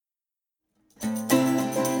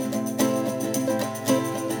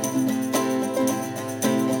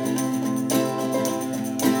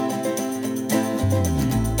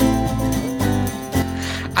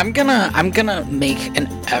I'm gonna make an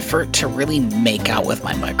effort to really make out with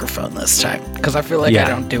my microphone this time, because I feel like I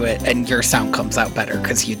don't do it, and your sound comes out better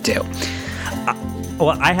because you do.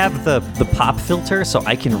 Well, I have the pop filter, so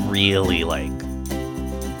I can really I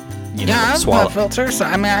have swallow. A pop filter, so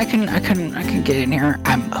I mean, I can get in here.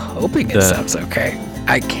 I'm hoping it sounds okay.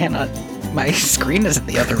 I cannot. My screen is in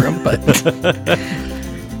the other room, but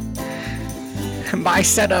my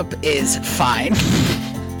setup is fine.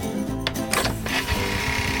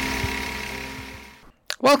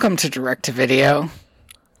 Welcome to Direct to Video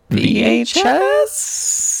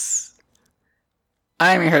VHS.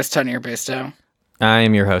 I'm your host, Tony Robusto.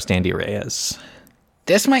 I'm your host, Andy Reyes.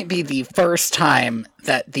 This might be the first time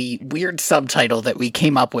that the weird subtitle that we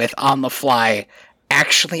came up with on the fly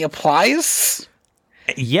actually applies.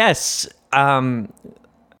 Yes.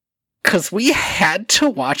 Because we had to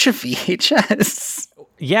watch a VHS.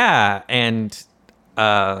 Yeah, and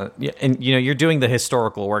you're doing the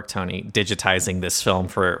historical work, Tony, digitizing this film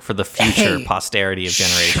for the future posterity of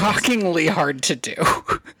generations. Shockingly hard to do.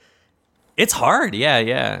 It's hard,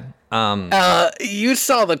 yeah. You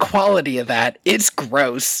saw the quality of that. It's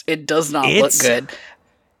gross. It does not look good.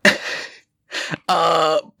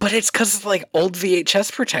 But it's because old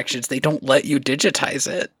VHS protections. They don't let you digitize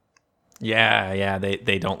it. Yeah,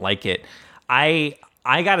 they don't like it. I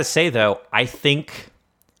gotta say though, I think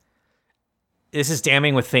this is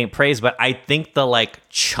damning with faint praise, but I think the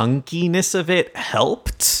chunkiness of it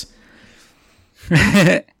helped.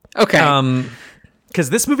 Okay. Because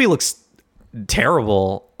this movie looks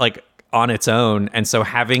terrible, on its own, and so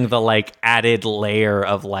having the added layer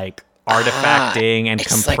of artifacting and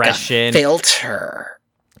compression, filter.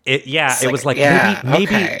 It was maybe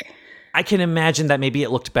okay. I can imagine that maybe it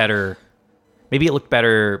looked better. Maybe it looked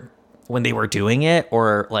better when they were doing it,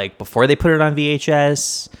 or before they put it on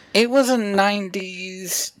VHS. It was a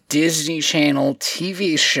 90s Disney Channel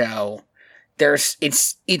TV show.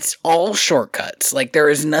 It's all shortcuts. There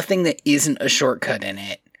is nothing that isn't a shortcut in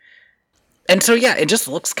it. And so, yeah, it just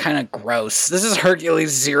looks kind of gross. This is Hercules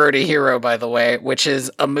 0 to Hero, by the way, which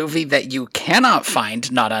is a movie that you cannot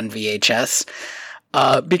find not on VHS,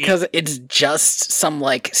 because it's just some,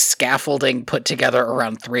 scaffolding put together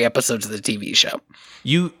around 3 episodes of the TV show.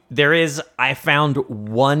 I found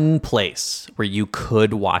one place where you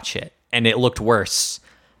could watch it, and it looked worse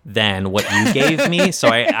than what you gave me, so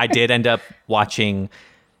I did end up watching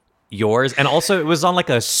yours, and also it was on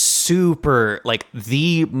a super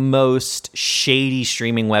the most shady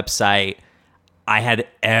streaming website I had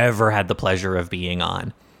ever had the pleasure of being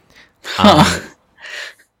on.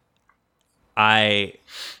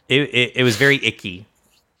 It was very icky,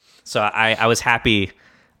 so I was happy.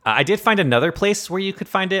 I did find another place where you could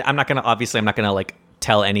find it. I'm not gonna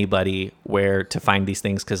tell anybody where to find these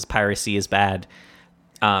things because piracy is bad,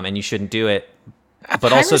 and you shouldn't do it.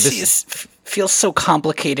 But also, this feels so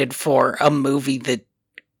complicated for a movie that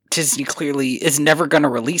Disney clearly is never going to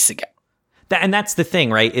release again. And that's the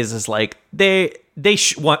thing, right? Is they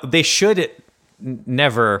should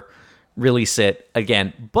never release it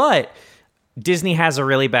again. But Disney has a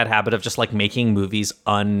really bad habit of just making movies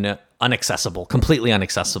unaccessible, completely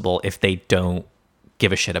unaccessible if they don't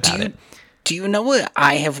give a shit about it. Do you know what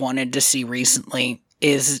I have wanted to see recently?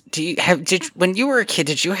 When you were a kid,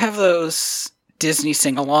 did you have those Disney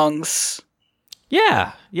sing-alongs?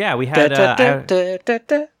 Yeah, we had...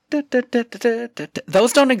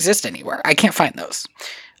 Those don't exist anywhere. I can't find those.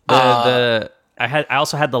 I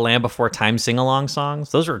also had the Land Before Time sing-along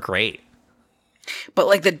songs. Those were great.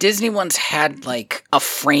 But the Disney ones had a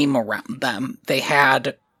frame around them. They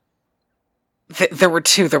had... there were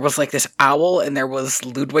 2. There was this owl, and there was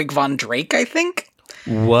Ludwig von Drake, I think.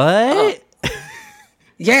 What?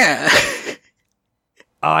 Yeah.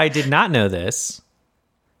 Oh, I did not know this.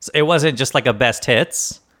 So it wasn't just a best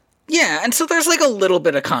hits? Yeah, and so there's a little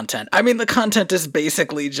bit of content. I mean, the content is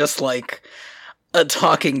basically just a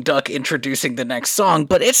talking duck introducing the next song,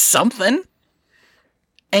 but it's something.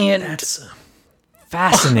 And that's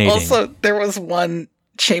fascinating. Also, there was one,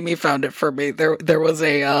 Jamie found it for me. There was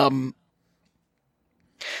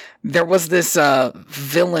this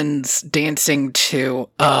villains dancing to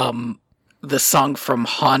the song from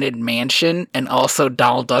Haunted Mansion, and also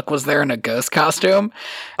Donald Duck was there in a ghost costume.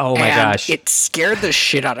 Oh my gosh. It scared the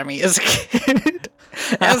shit out of me as a kid.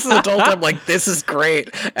 As an adult, I'm this is great.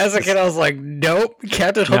 As a kid, I was nope,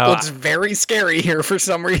 Captain Hook looks very scary here for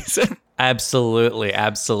some reason. Absolutely.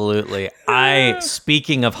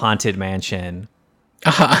 Speaking of Haunted Mansion,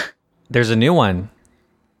 there's a new one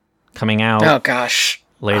coming out. Oh gosh.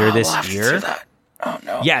 Later this year. Oh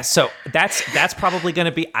no. Yeah, so that's probably going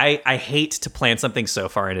to be. I hate to plan something so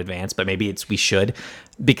far in advance, but maybe we should.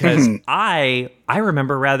 because I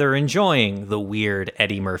remember rather enjoying the weird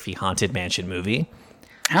Eddie Murphy Haunted Mansion movie.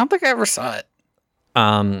 I don't think I ever saw it.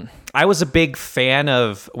 I was a big fan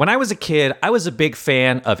of, when I was a kid, I was a big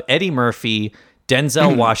fan of Eddie Murphy,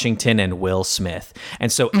 Denzel Washington, and Will Smith.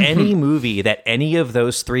 And so any movie that any of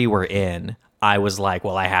those three were in, I was like,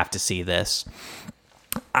 well, I have to see this.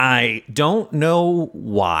 I don't know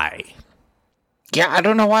why. Yeah, I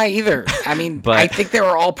don't know why either. I mean, But I think they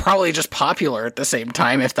were all probably just popular at the same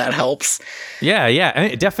time, if that helps. yeah, I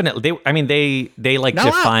mean, definitely. They like Not a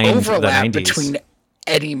lot of defined the overlap 90s. between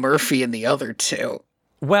Eddie Murphy and the other two.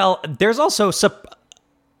 Well, there's also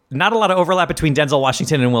not a lot of overlap between Denzel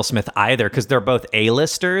Washington and Will Smith either, because they're both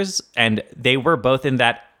A-listers, and they were both in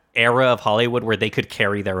that era of Hollywood where they could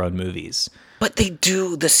carry their own movies. But they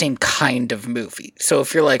do the same kind of movie. So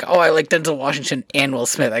if you're like, oh, I like Denzel Washington and Will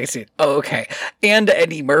Smith, I can see, oh, okay. And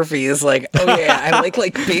Eddie Murphy is like, oh, yeah, I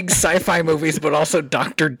like big sci-fi movies, but also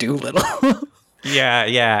Dr. Dolittle.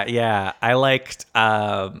 Yeah. I liked,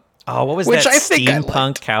 what was Which that I think I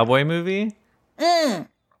steampunk cowboy movie? Wow,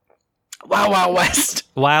 Wow West.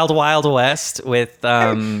 Wild Wild West with,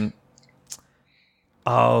 Kenneth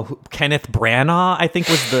Branagh, I think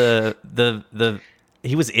was the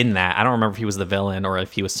he was in that. I don't remember if he was the villain or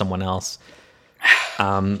if he was someone else. I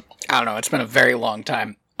don't know. It's been a very long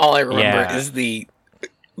time. All I remember is the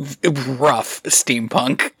rough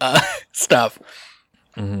steampunk stuff.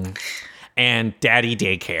 Mm-hmm. And Daddy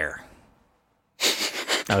Daycare.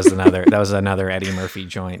 That was another Eddie Murphy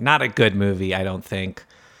joint. Not a good movie, I don't think.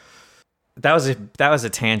 That was a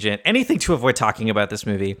tangent. Anything to avoid talking about this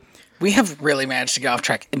movie. We have really managed to get off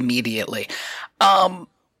track immediately.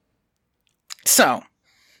 So,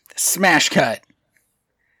 smash cut.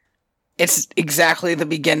 It's exactly the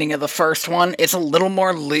beginning of the first one. It's a little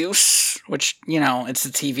more loose, which, it's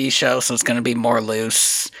a TV show, so it's going to be more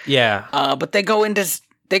loose. Yeah. But they go into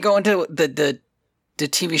the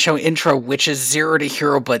TV show intro, which is Zero to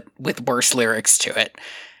Hero, but with worse lyrics to it.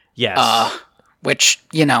 Yes. Which,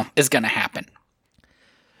 is going to happen.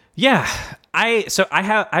 Yeah. I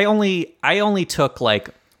only took like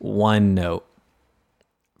one note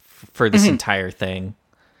for this entire thing.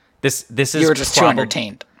 This is you were just too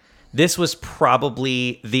entertained. This was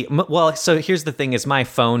probably so here's the thing is my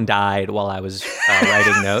phone died while I was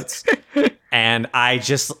writing notes, and I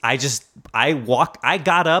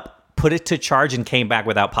got up, put it to charge, and came back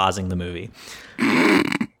without pausing the movie.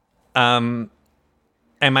 And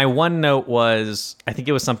my one note was, I think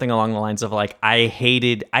it was something along the lines of like, I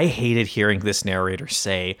hated hearing this narrator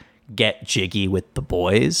say, "Get jiggy with the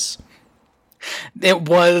boys." It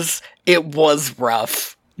was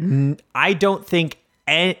rough. I don't think,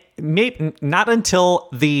 maybe not until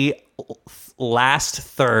the last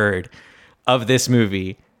third of this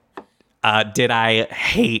movie did I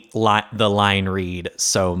hate the line read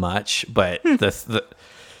so much, but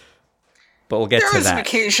but we'll get to that. There is an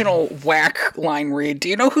occasional whack line read. Do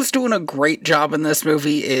you know who's doing a great job in this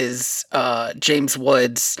movie is James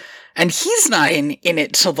Woods, and he's not in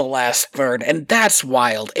it till the last third, and that's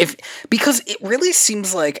wild. Because it really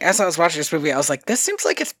seems like, as I was watching this movie, I was like, this seems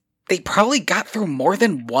like they probably got through more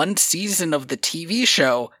than one season of the TV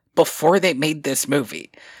show before they made this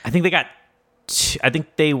movie. I think I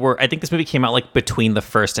think this movie came out like between the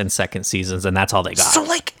first and second seasons, and that's all they got. So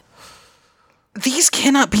like, these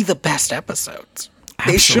cannot be the best episodes.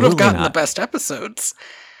 They should have gotten the best episodes.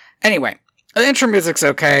 Anyway, the intro music's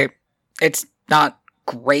okay. It's not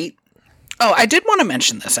great. Oh, I did want to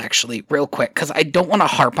mention this actually real quick because I don't want to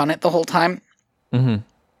harp on it the whole time. Mm-hmm.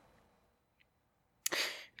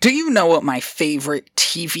 Do you know what my favorite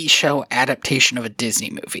TV show adaptation of a Disney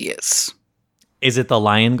movie is? Is it The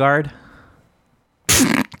Lion Guard?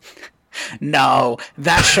 No,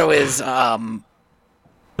 that show is, I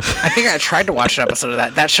think I tried to watch an episode of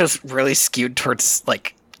that. That show's really skewed towards,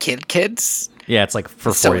 like, kids. Yeah, it's like for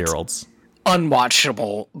 4-year-olds.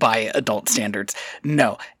 Unwatchable by adult standards.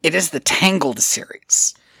 No, it is the Tangled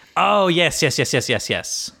series. Oh, yes.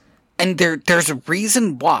 And there's a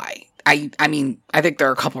reason why. I mean, I think there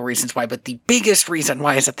are a couple reasons why, but the biggest reason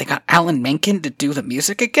why is that they got Alan Menken to do the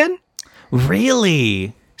music again.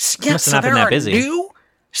 Really? Yes, so there are new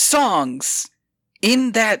songs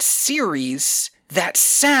in that series that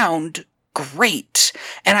sound great.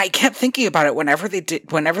 And I kept thinking about it whenever they did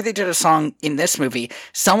a song in this movie.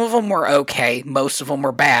 Some of them were okay, most of them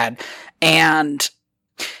were bad. And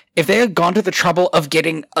if they had gone to the trouble of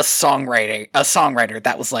getting a songwriter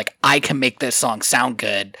that was like, I can make this song sound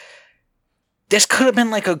good, this could have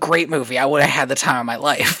been like a great movie. I would have had the time of my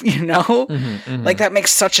life, you know? Mm-hmm. Like, that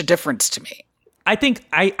makes such a difference to me. I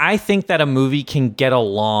think that a movie can get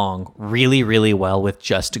along really, really well with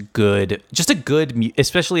especially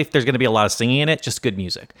if there's going to be a lot of singing in it, just good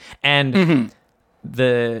music. And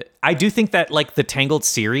I do think that like the Tangled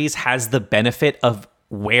series has the benefit of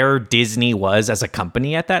where Disney was as a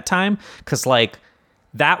company at that time, because like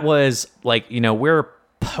that was like, we're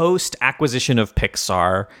post acquisition of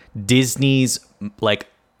Pixar. Disney is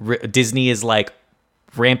like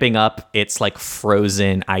ramping up its like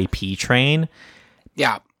Frozen IP train.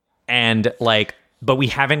 Yeah. And like, but we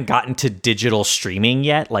haven't gotten to digital streaming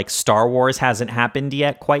yet. Like Star Wars hasn't happened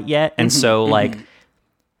quite yet. And so like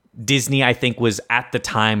Disney, I think, was at the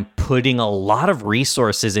time putting a lot of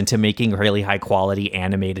resources into making really high quality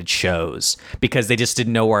animated shows because they just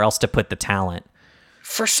didn't know where else to put the talent.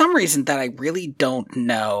 For some reason that I really don't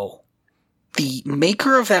know, the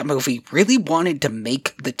maker of that movie really wanted to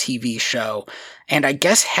make the TV show, and I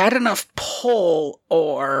guess had enough pull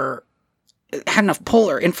or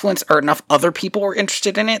influence, or enough other people were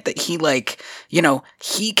interested in it that he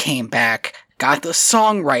he came back, got the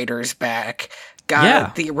songwriters back,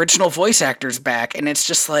 got the original voice actors back, and it's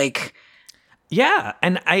just like,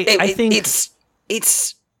 and I think it's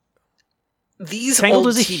these Tangled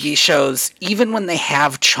old TV shows, even when they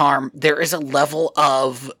have charm, there is a level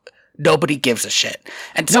of nobody gives a shit.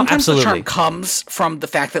 And sometimes the charm comes from the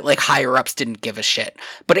fact that like higher ups didn't give a shit.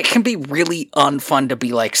 But it can be really unfun to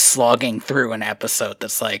be like slogging through an episode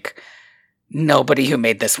that's like nobody who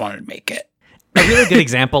made this wanted to make it. A really good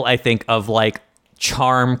example, I think, of like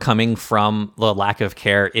charm coming from the lack of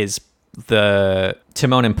care is the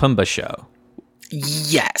Timon and Pumbaa show.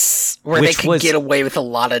 Yes, where they could get away with a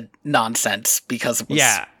lot of nonsense because it was...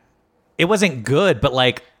 it wasn't good, but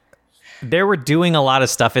like they were doing a lot of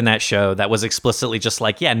stuff in that show that was explicitly just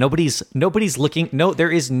like, nobody's looking. No,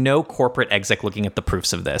 there is no corporate exec looking at the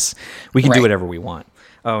proofs of this. We can do whatever we want.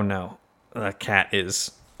 Oh no, the cat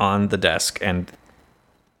is on the desk and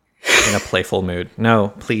in a playful mood. No,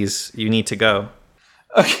 please, you need to go.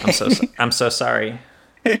 Okay, I'm so sorry.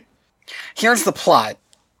 Here's the plot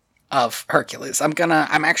of Hercules. I'm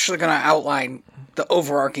actually gonna outline the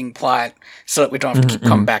overarching plot so that we don't have to keep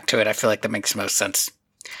coming back to it. I feel like that makes most sense.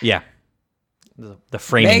 Yeah. The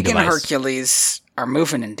framing Meg device. and Hercules are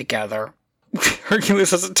moving in together.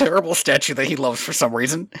 Hercules has a terrible statue that he loves for some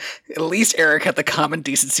reason. At least Eric had the common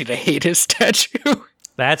decency to hate his statue.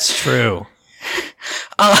 That's true.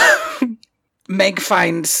 Meg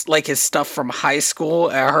finds like his stuff from high school.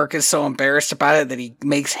 Herc is so embarrassed about it that he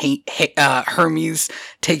makes Hermes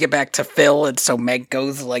take it back to Phil, and so Meg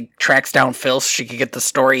goes tracks down Phil so she can get the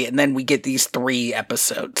story, and then we get these 3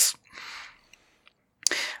 episodes.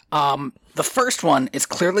 The first one is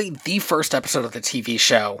clearly the first episode of the TV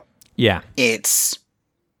show. Yeah. It's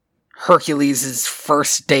Hercules'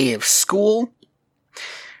 first day of school.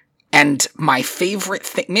 And my favorite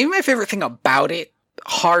thing about it,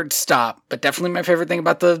 hard stop, but definitely my favorite thing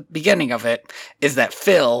about the beginning of it, is that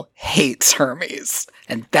Phil hates Hermes.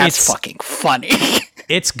 And that's fucking funny.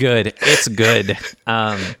 It's good. It's good.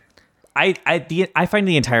 I find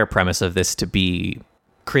the entire premise of this to be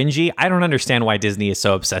cringy. I don't understand why Disney is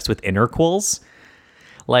so obsessed with interquels.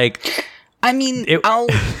 Like, I mean,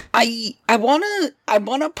 I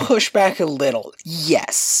wanna push back a little.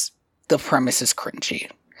 Yes, the premise is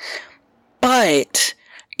cringy, but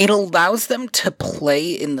it allows them to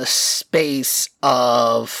play in the space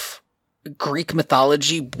of Greek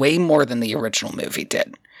mythology way more than the original movie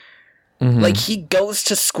did. Like, he goes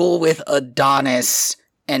to school with Adonis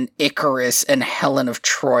and Icarus and Helen of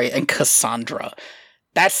Troy and Cassandra.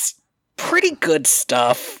 That's pretty good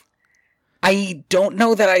stuff. I don't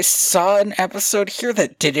know that I saw an episode here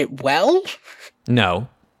that did it well. No.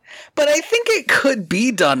 But I think it could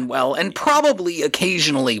be done well, and probably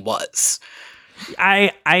occasionally was.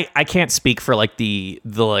 I can't speak for like the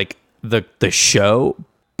show,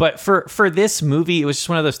 but for this movie, it was just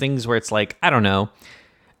one of those things where it's like, I don't know.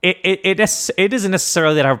 It isn't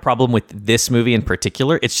necessarily that I have a problem with this movie in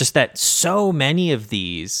particular. It's just that so many of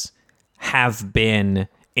these have been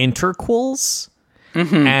interquels,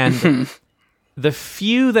 and the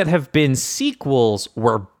few that have been sequels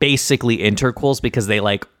were basically interquels because they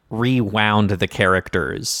like rewound the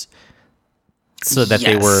characters so that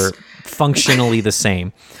they were functionally the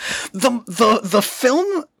same. The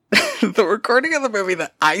film, the recording of the movie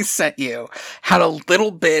that I sent you had a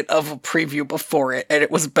little bit of a preview before it, and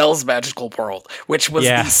it was Belle's Magical World, which was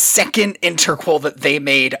the second interquel that they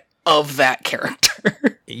made of that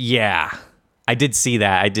character. Yeah. I did see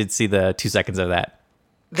that. I did see the 2 seconds of that.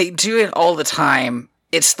 They do it all the time.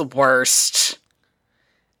 It's the worst.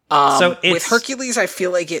 With Hercules, I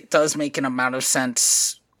feel like it does make an amount of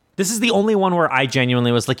sense. This is the only one where I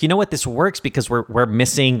genuinely was like, you know what, this works because we're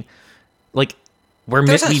missing, like,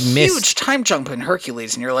 There's a huge time jump in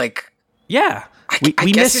Hercules, and you're like, yeah, I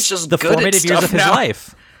guess it's just the good formative years of his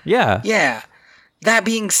life. Yeah. Yeah. That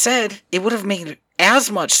being said, it would have made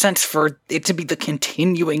as much sense for it to be the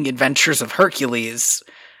continuing adventures of Hercules,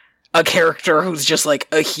 a character who's just like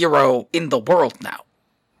a hero in the world now.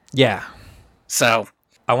 Yeah. So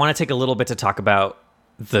I want to take a little bit to talk about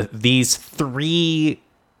these three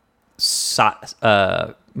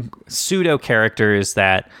pseudo characters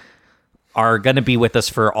that are going to be with us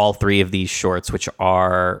for all three of these shorts, which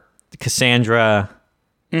are Cassandra,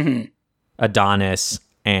 Adonis,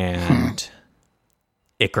 and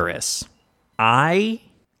Icarus. I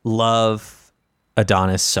love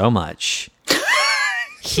Adonis so much.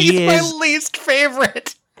 He's my least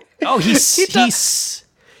favorite. Oh, he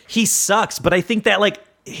sucks, but I think that, like,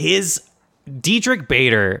 his Diedrich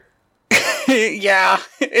Bader. Yeah,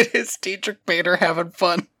 it is Diedrich Bader having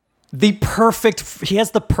fun. He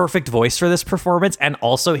has the perfect voice for this performance, and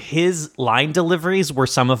also his line deliveries were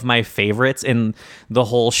some of my favorites in the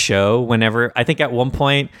whole show. Whenever, I think at one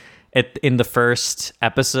point in the first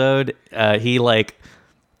episode, they're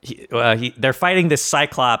fighting this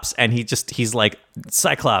Cyclops, and he's like,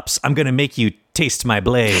 Cyclops, I'm gonna make you taste my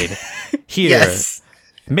blade. Here, yes.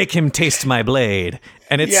 Make him taste my blade.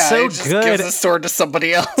 And it's so good. Gives a sword to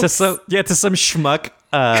somebody else. To some schmuck.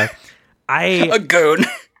 A goon.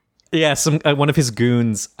 Yeah, one of his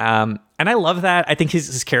goons. And I love that. I think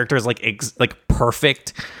his character is like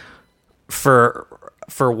perfect for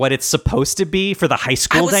what it's supposed to be, for the high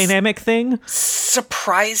school dynamic thing.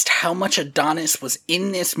 Surprised how much Adonis was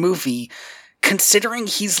in this movie, considering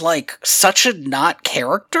he's like such a not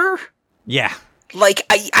character. Yeah. Like,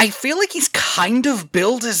 I feel like he's kind of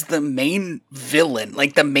billed as the main villain,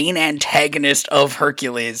 like the main antagonist of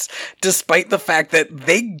Hercules, despite the fact that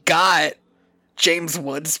they got James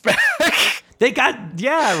Woods back.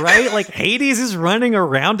 Right? Like, Hades is running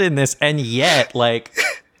around in this, and yet, like,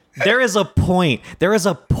 there is a point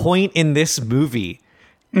in this movie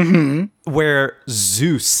where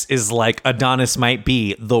Zeus is like, Adonis might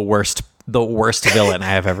be the worst villain I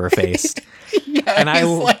have ever faced. Yeah, and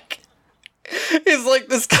he's like,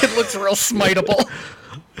 this kid looks real smiteable.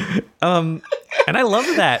 And I love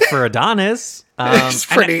that for Adonis. It's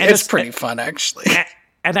pretty fun, actually.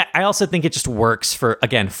 And I also think it just works for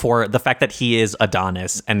the fact that he is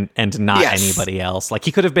Adonis and not anybody else. Like,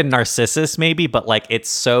 he could have been Narcissus maybe, but like, it's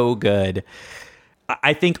so good.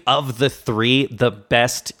 I think of the three, the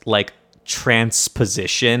best like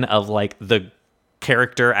transposition of like the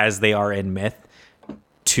character as they are in myth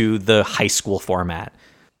to the high school format.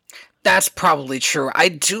 That's probably true. I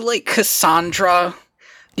do like Cassandra.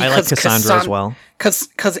 I like Cassandra as well.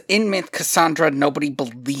 Because in myth, Cassandra, nobody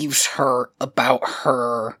believes her about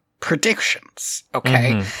her predictions,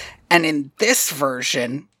 okay? And in this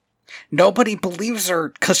version, nobody believes her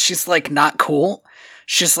because she's, like, not cool.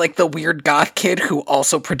 She's, like, the weird goth kid who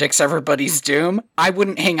also predicts everybody's doom. I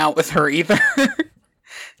wouldn't hang out with her either.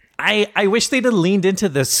 I wish they'd have leaned into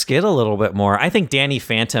the skit a little bit more. I think Danny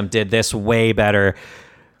Phantom did this way better.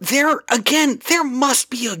 There must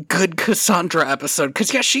be a good Cassandra episode,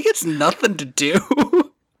 because, yeah, she gets nothing to do.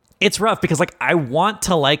 It's rough, because, like, I want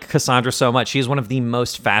to like Cassandra so much. She's one of the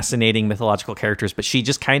most fascinating mythological characters, but she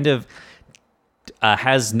just kind of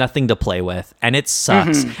has nothing to play with, and it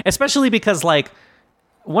sucks. Especially because, like,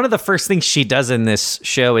 one of the first things she does in this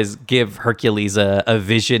show is give Hercules a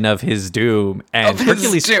vision of his doom, and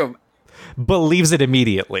Hercules believes it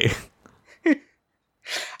immediately.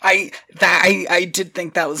 I did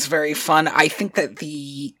think that was very fun. I think that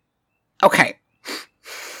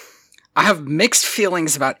I have mixed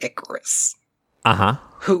feelings about Icarus.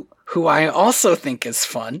 Who I also think is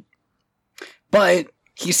fun, but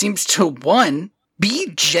he seems to,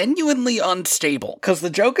 be genuinely unstable, because the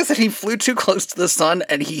joke is that he flew too close to the sun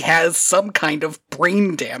and he has some kind of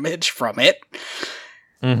brain damage from it.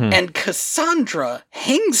 And Cassandra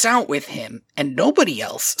hangs out with him and nobody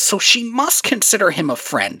else, so she must consider him a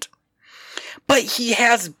friend. But he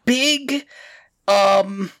has big,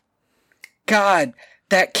 that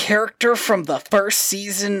character from the first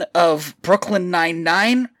season of Brooklyn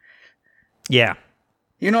Nine-Nine? Yeah.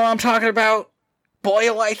 You know what I'm talking about?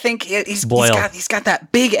 Boyle, I think. He's got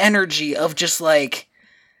that big energy of just, like,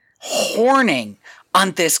 horning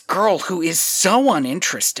on this girl who is so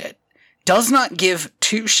uninterested. Does not give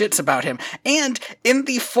two shits about him. And in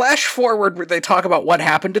the flash forward where they talk about what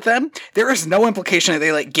happened to them, there is no implication that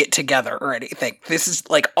they, like, get together or anything. This is,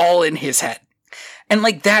 like, all in his head. And,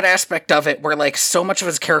 like, that aspect of it where, like, so much of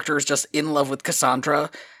his character is just in love with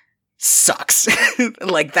Cassandra sucks.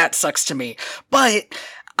 Like, that sucks to me. But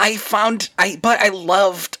but I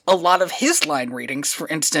loved a lot of his line readings. For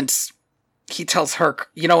instance, he tells Herc,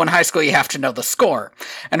 in high school you have to know the score.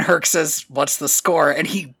 And Herc says, what's the score? And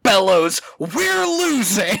he bellows, we're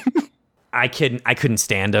losing! I couldn't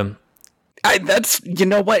stand him. It's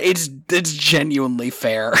genuinely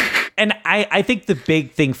fair. And I think the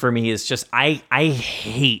big thing for me is just, I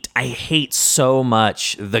hate so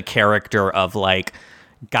much the character of, like,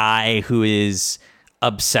 guy who is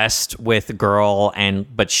obsessed with girl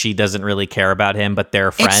but she doesn't really care about him, but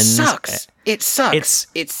they're friends. It sucks.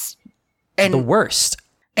 It's the worst.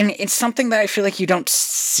 And it's something that I feel like you don't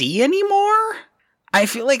see anymore. I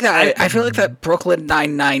feel like that Brooklyn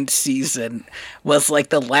Nine-Nine season was like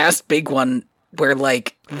the last big one where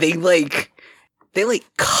like they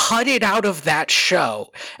cut it out of that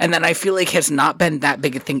show, and then I feel like has not been that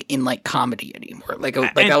big a thing in like comedy anymore.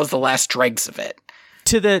 That was the last dregs of it.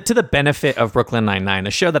 To the benefit of Brooklyn Nine-Nine,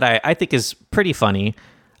 a show that I think is pretty funny,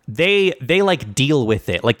 they like deal with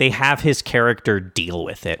it. Like they have his character deal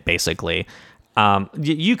with it, basically.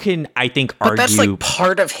 You can, I think, argue... But that's like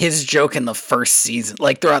part of his joke in the first season,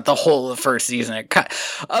 like throughout the whole of the first season.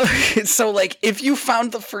 So like if you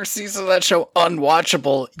found the first season of that show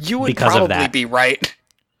unwatchable, you would probably be right.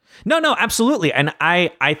 No, absolutely. And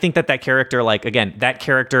I think that character, like, again, that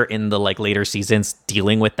character in the like later seasons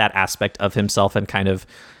dealing with that aspect of himself and kind of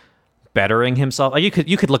bettering himself. Like,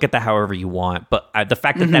 you could look at that however you want, but the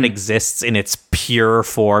fact that that exists in its pure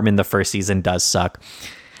form in the first season does suck.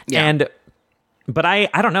 Yeah. But I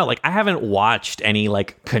don't know, like, I haven't watched any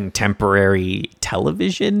like contemporary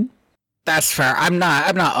television. That's fair. I'm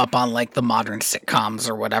not up on like the modern sitcoms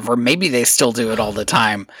or whatever. Maybe they still do it all the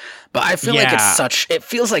time, but I feel like it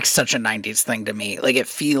feels like such a 90s thing to me. Like it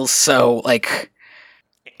feels so like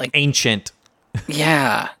ancient.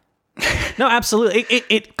 Yeah. No, absolutely.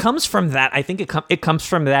 It comes from that. I think it comes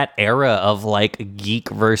from that era of like geek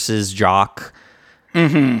versus jock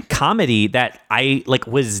comedy that I like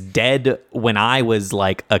was dead when I was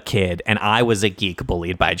like a kid, and I was a geek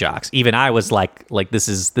bullied by jocks. Even I was like this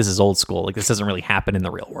is old school. Like this doesn't really happen in the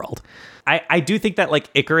real world. I do think that like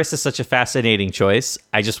Icarus is such a fascinating choice.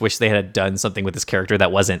 I just wish they had done something with this character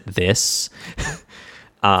that wasn't this.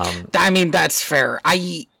 I mean, that's fair.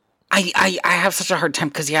 I have such a hard time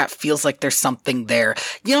because, it feels like there's something there.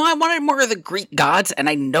 I wanted more of the Greek gods, and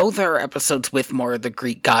I know there are episodes with more of the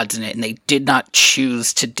Greek gods in it, and they did not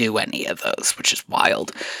choose to do any of those, which is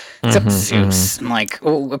wild. Except Zeus. I'm like,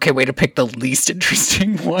 oh, okay, way to pick the least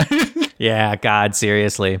interesting one. Yeah, God,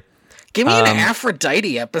 seriously. Give me an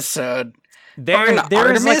Aphrodite episode. Or an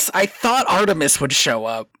Artemis? I thought Artemis would show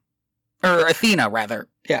up. Or Athena, rather.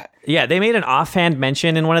 Yeah. Yeah, they made an offhand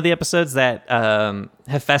mention in one of the episodes that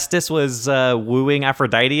Hephaestus was wooing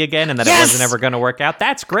Aphrodite again, and that it wasn't ever going to work out.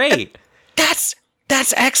 That's great. That's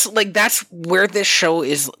excellent. Like, that's where this show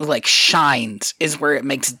is, like, shines, is where it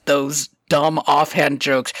makes those dumb offhand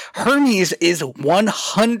jokes. Hermes is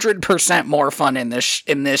 100% more fun in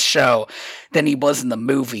this show than he was in the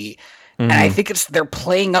movie. And I think they're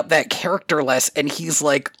playing up that character less, and he's,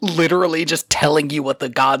 like, literally just telling you what the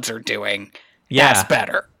gods are doing. Yeah. That's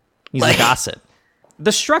better. He's a gossip.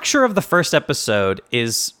 The structure of the first episode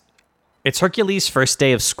is, it's Hercules' first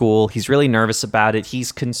day of school. He's really nervous about it.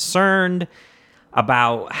 He's concerned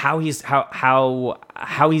about how he's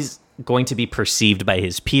going to be perceived by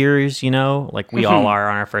his peers, like we all are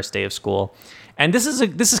on our first day of school. And this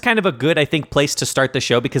is kind of a good, I think, place to start the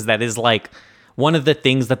show, because that is like one of the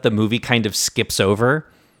things that the movie kind of skips over.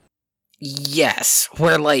 Yes,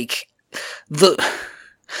 where like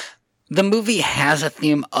the movie has a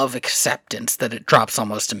theme of acceptance that it drops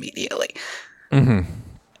almost immediately.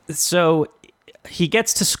 So he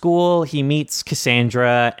gets to school, he meets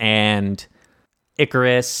Cassandra and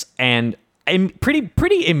Icarus, and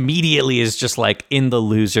pretty immediately is just like in the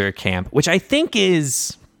loser camp, which I think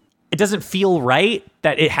is, it doesn't feel right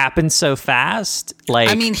that it happened so fast. Like,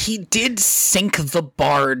 I mean, he did sink the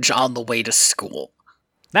barge on the way to school.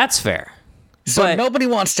 That's fair. So nobody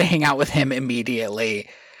wants to hang out with him immediately.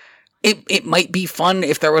 It might be fun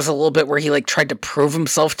if there was a little bit where he like tried to prove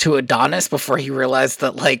himself to Adonis before he realized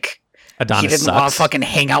that like Adonis he didn't want to fucking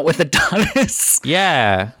hang out with Adonis.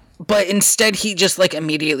 Yeah. But instead he just like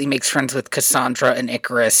immediately makes friends with Cassandra and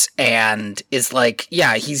Icarus and is like,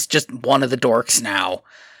 yeah, he's just one of the dorks now.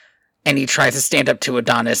 And he tries to stand up to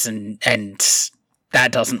Adonis and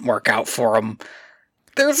that doesn't work out for him.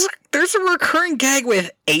 There's a recurring gag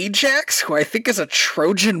with Ajax, who I think is a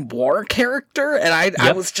Trojan War character, and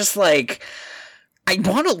I was just like, I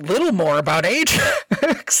want a little more about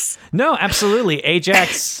Ajax. No, absolutely.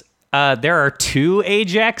 Ajax, there are two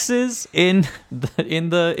Ajaxes in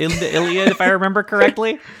the Iliad, if I remember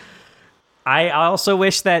correctly. I also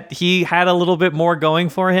wish that he had a little bit more going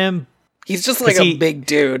for him. He's just like a big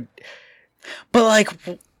dude. But like,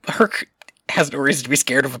 Herc has no reason to be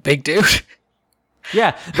scared of a big dude.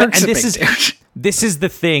 Yeah, Herc's a big dude. This is the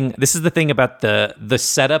thing. This is the thing about the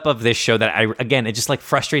setup of this show that it just like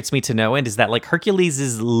frustrates me to no end, is that like Hercules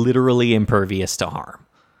is literally impervious to harm.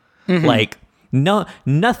 Mm-hmm. Like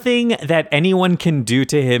nothing that anyone can do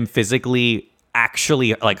to him physically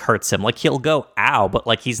actually like hurts him. Like he'll go ow, but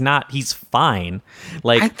like he's fine.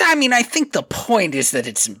 Like I think the point is that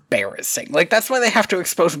it's embarrassing. Like that's why they have to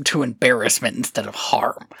expose him to embarrassment instead of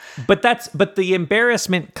harm. But the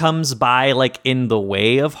embarrassment comes by like in the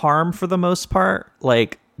way of harm for the most part.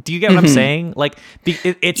 Like, do you get what I'm saying? Like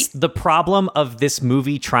it's the problem of this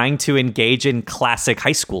movie trying to engage in classic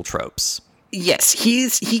high school tropes. Yes, he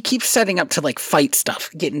keeps setting up to like fight stuff,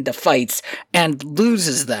 get into fights, and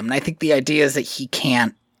loses them. And I think the idea is that he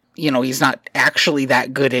can't, he's not actually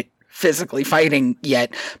that good at physically fighting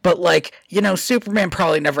yet. But like, Superman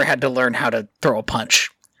probably never had to learn how to throw a punch.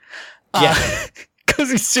 Yeah,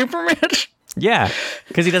 because he's Superman. Yeah,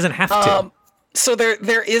 because he doesn't have to. So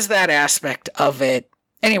there is that aspect of it.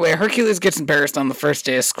 Anyway, Hercules gets embarrassed on the first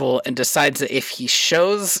day of school and decides that if he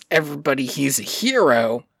shows everybody he's a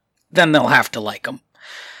hero, then they'll have to like him.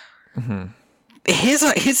 Mm-hmm.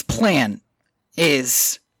 His plan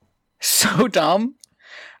is so dumb.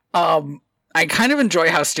 I kind of enjoy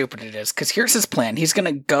how stupid it is, because here's his plan. He's going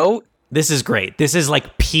to go... This is great. This is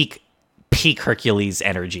like peak Hercules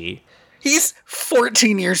energy. He's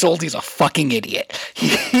 14 years old. He's a fucking idiot.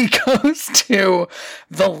 He goes to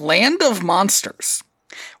the land of monsters,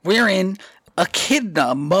 wherein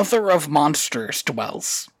Echidna, mother of monsters,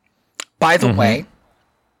 dwells. By the way,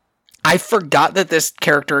 I forgot that this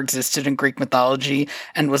character existed in Greek mythology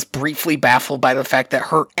and was briefly baffled by the fact that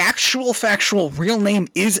her actual factual real name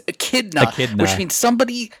is Echidna. Which means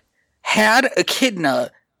somebody had Echidna,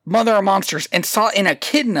 mother of monsters, and saw in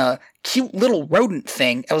Echidna cute little rodent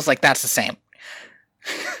thing. I was like, that's the same.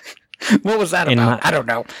 What was that about? I don't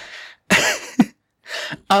know.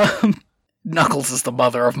 Knuckles is the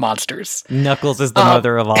mother of monsters. Knuckles is the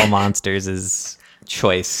mother of all monsters is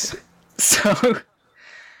choice. So...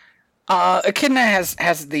 Echidna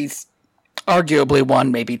has these, arguably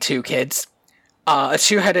one, maybe two kids. A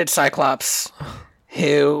two-headed Cyclops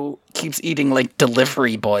who keeps eating, like,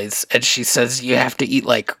 delivery boys. And she says you have to eat,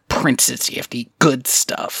 like, princes. You have to eat good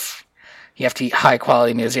stuff. You have to eat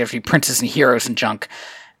high-quality meals. You have to eat princes and heroes and junk.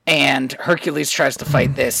 And Hercules tries to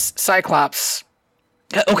fight this Cyclops.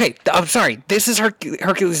 Okay, I'm sorry. This is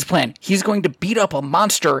Hercules' plan. He's going to beat up a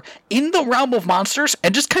monster in the realm of monsters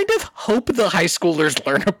and just kind of hope the high schoolers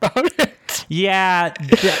learn about it. Yeah,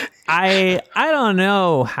 I don't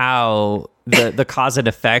know how the cause and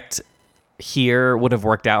effect here would have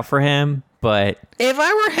worked out for him, but... If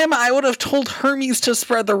I were him, I would have told Hermes to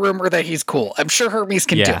spread the rumor that he's cool. I'm sure Hermes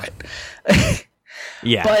can do it.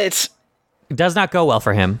 Yeah. But... It does not go well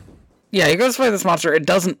for him. Yeah, he goes to fight this monster. It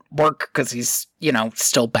doesn't work because he's,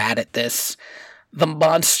 still bad at this. The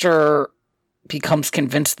monster becomes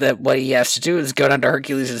convinced that what he has to do is go down to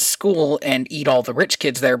Hercules' school and eat all the rich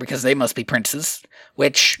kids there because they must be princes,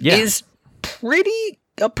 which is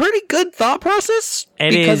a pretty good thought process.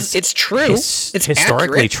 Because it's true. It's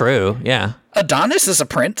historically accurate. True, yeah. Adonis is a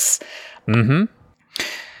prince. Mm-hmm.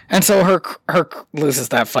 And so Herc loses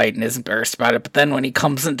that fight and is embarrassed about it. But then when he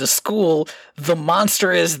comes into school, the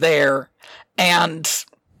monster is there. And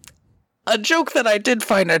a joke that I did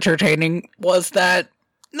find entertaining was that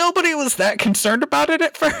nobody was that concerned about it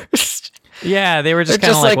at first. Yeah, they were just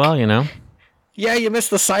kind of like, well, Yeah, you missed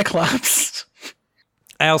the Cyclops.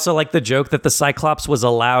 I also like the joke that the Cyclops was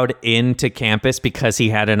allowed into campus because he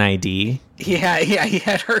had an ID. He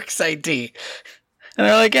had Herc's ID. And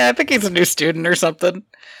they're like, yeah, I think he's a new student or something.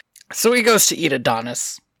 So he goes to eat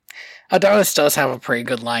Adonis. Adonis does have a pretty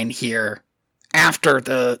good line here after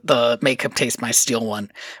the make him taste my steel one,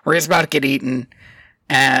 where he's about to get eaten,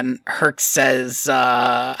 and Herc says,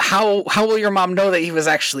 how will your mom know that he was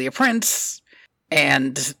actually a prince?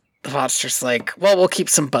 And the monster's like, well, we'll keep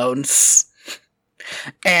some bones.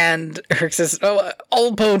 And Herc says, oh,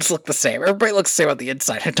 all bones look the same. Everybody looks the same on the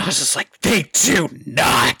inside. And Adonis is like, they do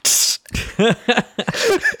not.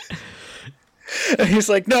 And he's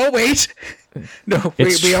like, no, wait. No,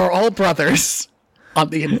 we are all brothers on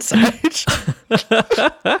the inside.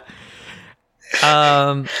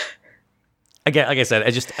 Again, like I said,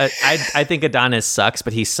 I think Adonis sucks,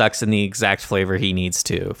 but he sucks in the exact flavor he needs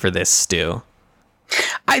to for this stew.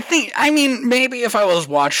 Maybe if I was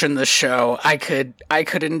watching the show, I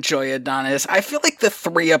could enjoy Adonis. I feel like the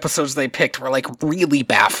 3 episodes they picked were like really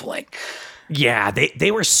baffling. Yeah,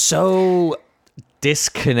 they were so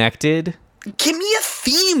disconnected Give me a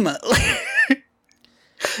theme.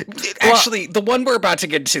 Actually, the one we're about to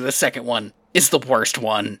get to, the second one, is the worst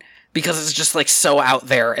one because it's just like so out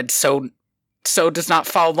there and so does not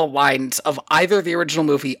follow the lines of either the original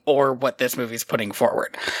movie or what this movie's putting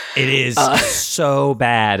forward. It is so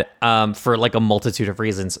bad for like a multitude of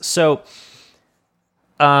reasons. So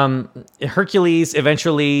Hercules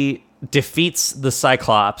eventually defeats the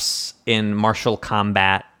Cyclops in martial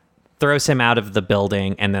combat, throws him out of the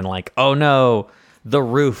building, and then like, oh no, the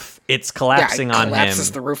roof, it's collapsing on him.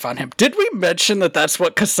 Collapses the roof on him. Did we mention that that's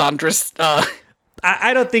what Cassandra's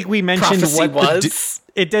I don't think we mentioned what was.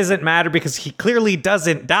 It doesn't matter because he clearly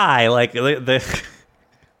doesn't die. Like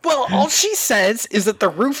Well, all she says is that the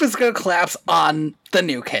roof is going to collapse on the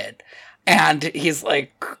new kid, and he's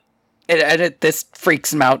like, and this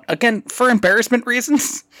freaks him out again for embarrassment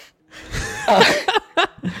reasons.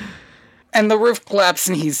 And the roof collapses,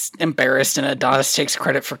 and he's embarrassed, and Adonis takes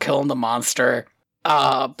credit for killing the monster.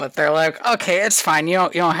 But they're like, okay, it's fine. You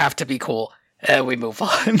don't have to be cool. And we move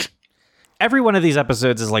on. Every one of these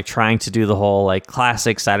episodes is like trying to do the whole like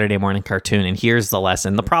classic Saturday morning cartoon, and here's the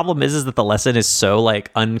lesson. The problem is that the lesson is so like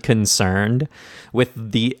unconcerned with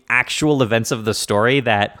the actual events of the story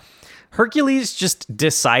that Hercules just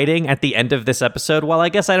deciding at the end of this episode, well, I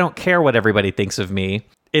guess I don't care what everybody thinks of me,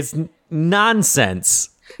 is nonsense.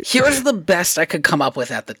 Here's the best I could come up with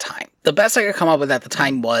at the time. The best I could come up with at the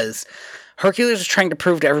time was Hercules was trying to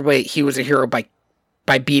prove to everybody he was a hero by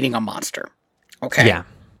beating a monster. Okay? Yeah.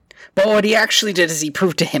 But what he actually did is he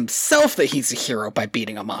proved to himself that he's a hero by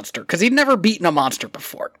beating a monster, because he'd never beaten a monster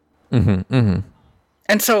before. Mm-hmm, mm-hmm.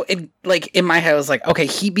 And so, in my head, I was like, okay,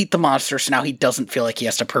 he beat the monster, so now he doesn't feel like he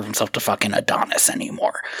has to prove himself to fucking Adonis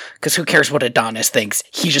anymore. Because who cares what Adonis thinks?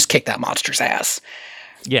 He just kicked that monster's ass.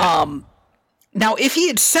 Yeah. Now, if he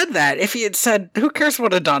had said that, if he had said, who cares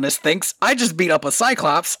what Adonis thinks? I just beat up a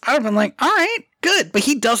Cyclops, I would have been like, all right, good. But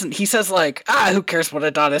he doesn't. He says like, who cares what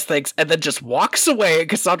Adonis thinks? And then just walks away, and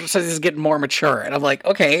Cassandra says he's getting more mature. And I'm like,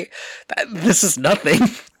 okay, this is nothing.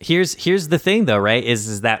 Here's the thing, though, right?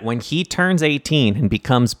 Is that when he turns 18 and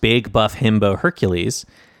becomes big, buff, himbo Hercules,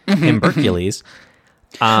 Himbercules.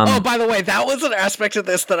 Oh, by the way, that was an aspect of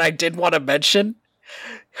this that I did want to mention.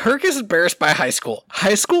 Herc is embarrassed by high school.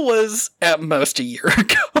 High school was at most a year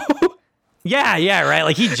ago. Yeah, right.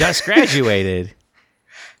 Like he just graduated.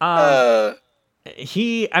 I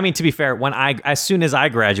mean, to be fair, as soon as I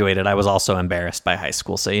graduated, I was also embarrassed by high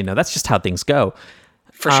school. So, that's just how things go.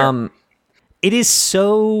 For sure. It is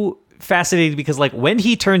so fascinating because like when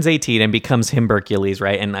he turns 18 and becomes Himbercules,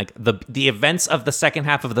 right? And like the events of the second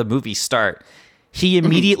half of the movie start, he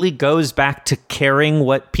immediately goes back to caring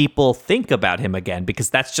what people think about him again, because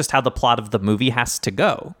that's just how the plot of the movie has to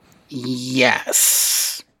go.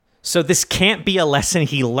 Yes. So this can't be a lesson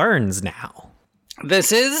he learns now.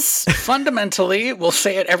 This is fundamentally, we'll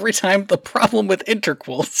say it every time, the problem with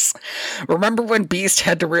interquels. Remember when Beast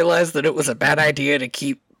had to realize that it was a bad idea to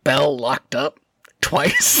keep Belle locked up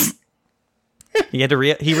twice? He had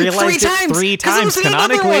to he realized it 3 times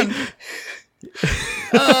canonically.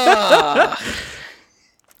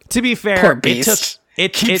 To be fair, poor Beast.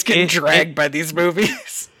 It keeps getting dragged by these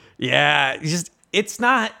movies. Yeah, it's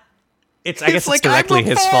not. I guess like, it's directly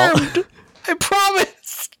his fault. I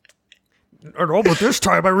promise. No, but this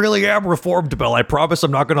time I really am reformed, Belle. I promise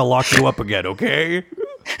I'm not going to lock you up again. Okay.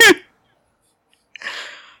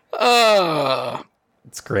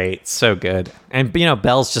 It's great, so good, and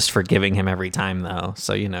Belle's just forgiving him every time, though.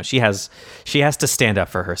 So she has to stand up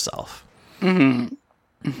for herself. Anyway.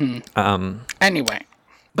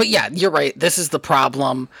 But yeah, you're right. This is the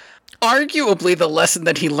problem. Arguably, the lesson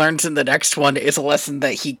that he learns in the next one is a lesson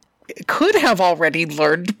that he could have already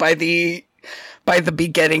learned by the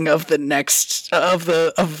beginning of the next of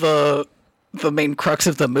the main crux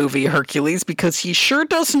of the movie, Hercules, because he sure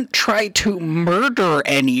doesn't try to murder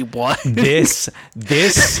anyone. The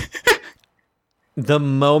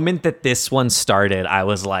moment that this one started, I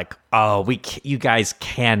was like, "Oh, you guys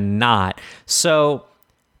cannot." So.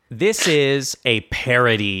 This is a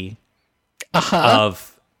parody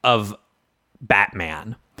of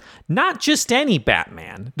Batman. Not just any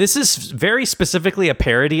Batman. This is very specifically a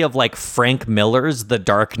parody of like Frank Miller's The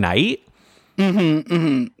Dark Knight.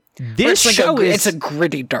 This show it's a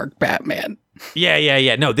gritty dark Batman.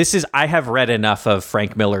 Yeah. No, I have read enough of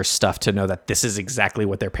Frank Miller's stuff to know that this is exactly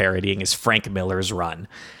what they're parodying is Frank Miller's run.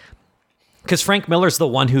 Because Frank Miller's the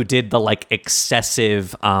one who did the like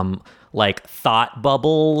excessive like thought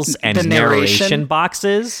bubbles and narration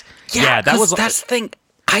boxes. Yeah, that's the thing.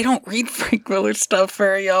 I don't read Frank Miller stuff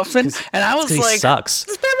very often, and I was like, sucks.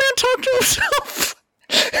 Does Batman talk to himself?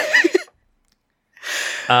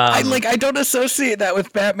 I don't associate that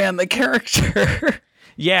with Batman the character.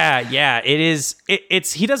 Yeah, it is.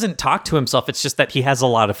 It's he doesn't talk to himself. It's just that he has a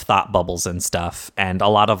lot of thought bubbles and stuff, and a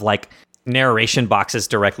lot of like narration boxes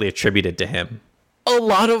directly attributed to him. A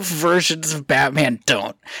lot of versions of Batman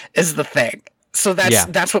don't, is the thing. So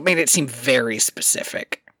that's what made it seem very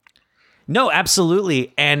specific. No,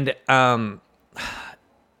 absolutely. And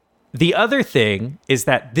the other thing is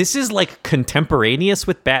that this is like contemporaneous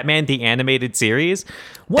with Batman the Animated Series.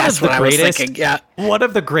 One of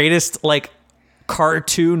the greatest like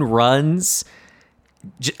cartoon runs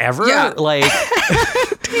ever. Yeah. Like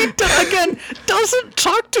he again doesn't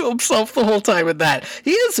talk to himself the whole time with that.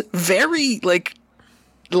 He is very like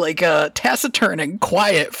taciturn and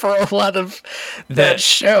quiet for a lot of that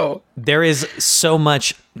show. There is so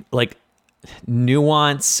much like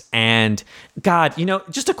nuance and God,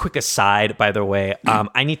 just a quick aside, by the way,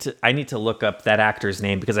 I need to look up that actor's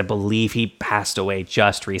name because I believe he passed away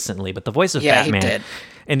just recently, but the voice of Batman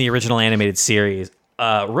in the original animated series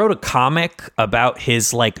wrote a comic about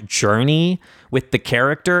his like journey with the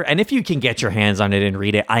character, and if you can get your hands on it and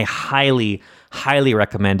read it, I highly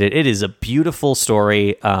recommend it. It is a beautiful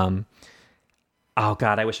story. Oh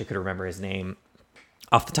God, I wish I could remember his name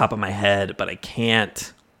off the top of my head, but I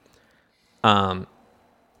can't. But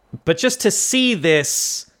just to see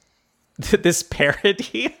this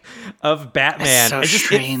parody of Batman, it's so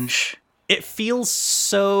strange. It feels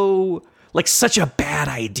so like such a bad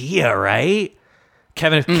idea, right?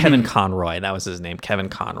 Kevin Conroy, that was his name, Kevin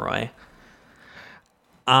Conroy.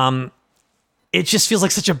 It just feels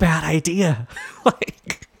like such a bad idea.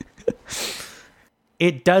 Like,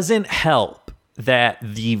 it doesn't help that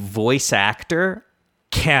the voice actor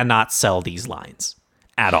cannot sell these lines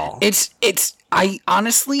at all. I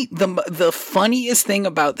honestly, the funniest thing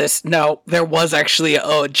about this, no, there was actually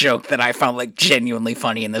a joke that I found like genuinely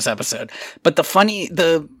funny in this episode. But the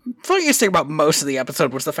funniest thing about most of the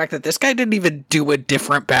episode was the fact that this guy didn't even do a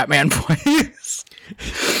different Batman voice.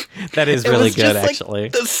 That is really good, actually.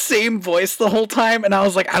 Like the same voice the whole time, and I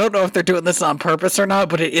was like, I don't know if they're doing this on purpose or not,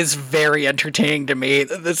 but it is very entertaining to me.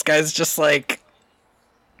 This guy's just like,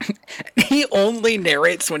 he only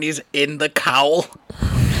narrates when he's in the cowl.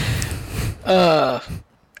 I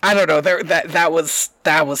don't know. That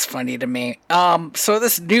was funny to me. So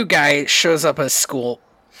this new guy shows up at school.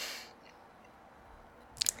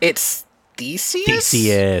 It's Theseus.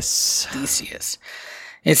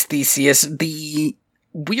 It's Theseus. The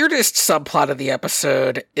weirdest subplot of the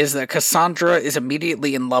episode is that Cassandra is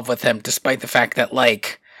immediately in love with him, despite the fact that,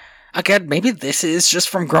 like, again, maybe this is just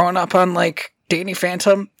from growing up on, like, Danny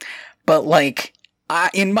Phantom, but, like,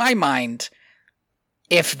 in my mind,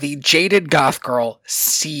 if the jaded goth girl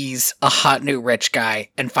sees a hot new rich guy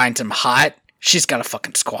and finds him hot, she's gotta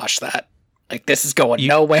fucking squash that. Like, this is going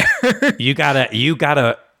nowhere. You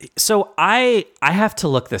gotta. So I have to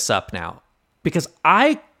look this up now because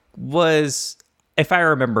I was, if I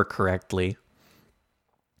remember correctly,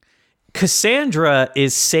 Cassandra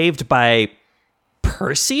is saved by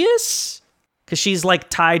Perseus because she's like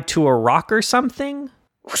tied to a rock or something.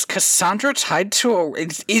 Was Cassandra tied to a...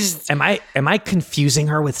 Am I confusing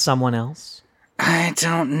her with someone else? I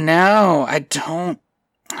don't know. Oh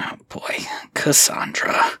boy.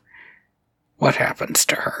 Cassandra. What happens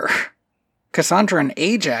to her? Cassandra and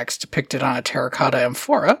Ajax depicted on a terracotta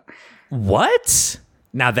amphora. What?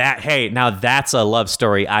 Now that's a love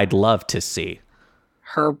story I'd love to see.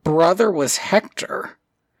 Her brother was Hector.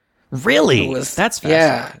 Really? That's fascinating.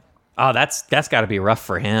 Yeah. Oh, that's got to be rough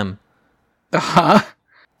for him. Uh-huh.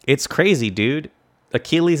 It's crazy, dude.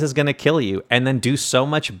 Achilles is going to kill you and then do so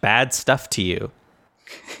much bad stuff to you.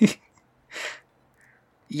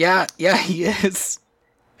 Yeah, he is.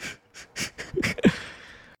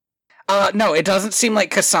 No, it doesn't seem like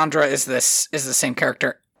Cassandra is the same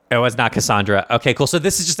character. It was not Cassandra. Okay, cool. So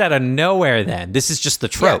this is just out of nowhere then. This is just the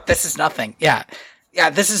trope. Yeah, this is nothing. Yeah,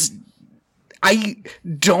 this is... I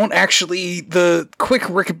don't actually... The quick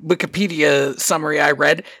Wikipedia summary I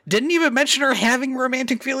read didn't even mention her having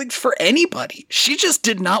romantic feelings for anybody. She just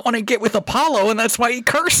did not want to get with Apollo, and that's why he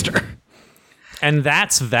cursed her. And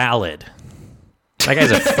that's valid. That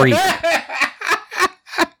guy's a freak.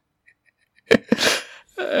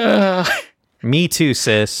 Me too,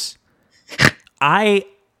 sis.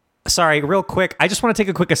 Sorry, real quick. I just want to take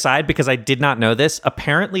a quick aside because I did not know this.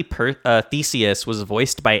 Apparently, Theseus was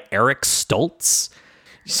voiced by Eric Stoltz.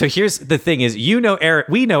 So here's the thing: is we know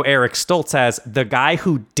Eric Stoltz as the guy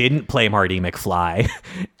who didn't play Marty McFly.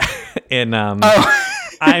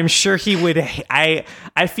 I'm sure he would.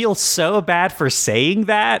 I feel so bad for saying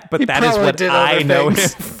that, but that is what I know him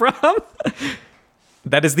from.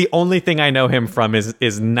 That is the only thing I know him from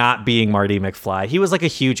is not being Marty McFly. He was like a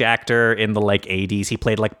huge actor in the like 80s. He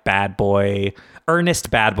played like bad boy,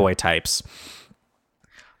 earnest bad boy types.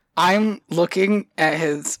 I'm looking at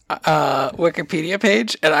his Wikipedia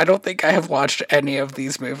page, and I don't think I have watched any of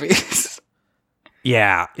these movies.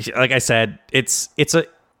 Yeah, like I said, it's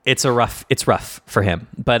rough for him.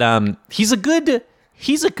 But he's a good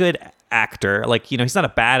actor. Like, he's not a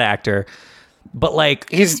bad actor. But like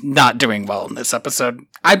he's not doing well in this episode.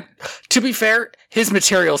 To be fair, his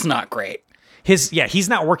material's not great. He's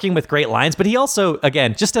not working with great lines, but he also,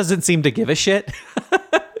 again, just doesn't seem to give a shit.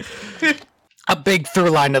 A big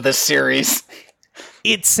through line of this series.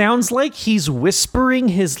 It sounds like he's whispering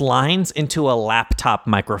his lines into a laptop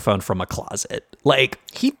microphone from a closet. Like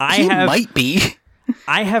he might be.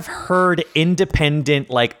 I have heard independent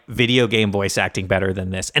like video game voice acting better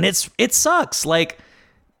than this, and it sucks. Like,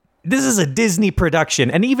 this is a Disney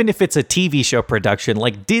production, and even if it's a TV show production,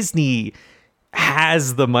 like Disney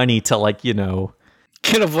has the money to like,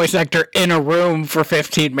 get a voice actor in a room for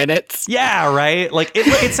 15 minutes. Yeah, right? Like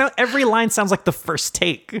it sounds, every line sounds like the first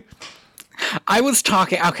take. I was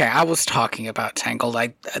talking about Tangled.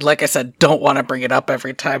 Like I said, don't want to bring it up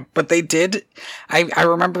every time, but they did. I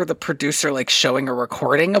remember the producer like showing a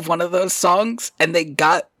recording of one of those songs, and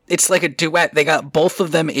it's like a duet. They got both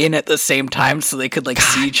of them in at the same time so they could like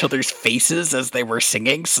see each other's faces as they were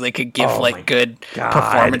singing, so they could give like good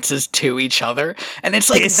performances to each other. And it's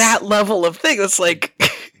like that level of thing. It's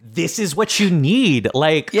like this is what you need.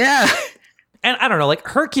 Like, yeah. And I don't know, like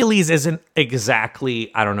Hercules isn't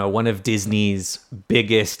exactly, I don't know, one of Disney's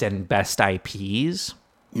biggest and best IPs.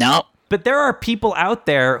 No. But there are people out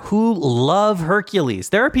there who love Hercules.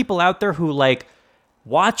 There are people out there who like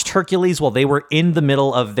watched Hercules while they were in the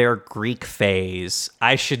middle of their Greek phase.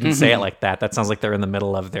 I shouldn't say it like that. That sounds like they're in the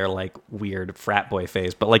middle of their like weird frat boy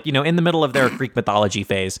phase. But like, in the middle of their Greek mythology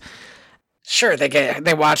phase. Sure,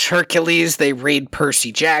 they watch Hercules, they read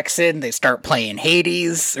Percy Jackson, they start playing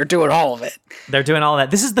Hades, they're doing all of it. They're doing all that.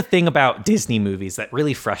 This is the thing about Disney movies that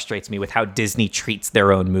really frustrates me with how Disney treats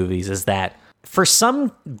their own movies, is that for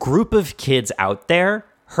some group of kids out there,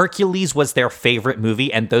 Hercules was their favorite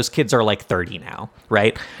movie, and those kids are like 30 now,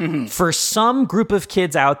 right? Mm-hmm. For some group of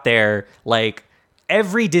kids out there, like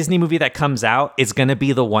every Disney movie that comes out is going to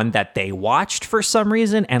be the one that they watched for some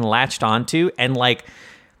reason and latched onto, and like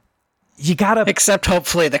you gotta... Except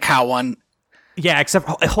hopefully the cow one. Yeah, except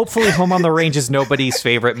hopefully Home on the Range is nobody's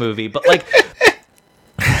favorite movie, but like...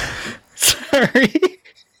 Sorry.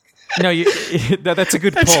 No, that's a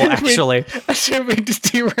good pull, actually. I shouldn't mean to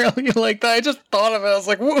derail you like that. I just thought of it. I was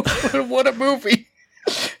like, whoa, what a movie.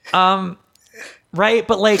 Right,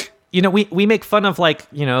 but like, we make fun of like,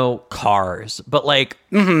 Cars, but like,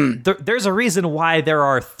 there's a reason why there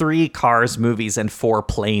are 3 Cars movies and 4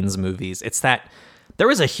 Planes movies. It's that there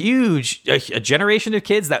was a huge a generation of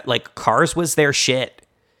kids that like Cars was their shit.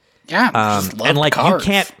 Yeah, and like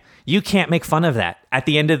Cars. You can't make fun of that. At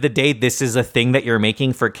the end of the day, this is a thing that you're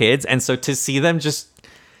making for kids, and so to see them just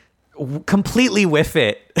completely whiff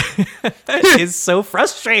it is so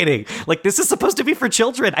frustrating. Like, this is supposed to be for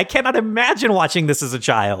children. I cannot imagine watching this as a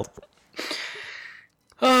child.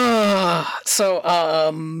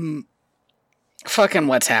 Fucking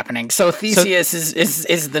what's happening? So Theseus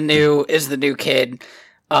is the new kid.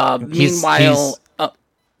 Meanwhile,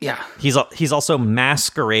 yeah, he's also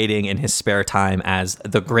masquerading in his spare time as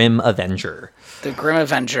the Grim Avenger. The Grim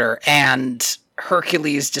Avenger, and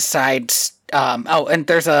Hercules decides. And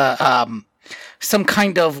there's some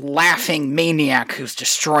kind of laughing maniac who's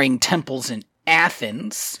destroying temples in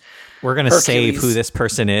Athens. We're going to save who this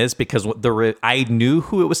person is because I knew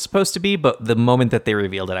who it was supposed to be, but the moment that they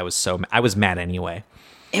revealed it, I was mad anyway.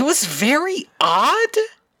 It was very odd.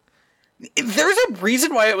 There's a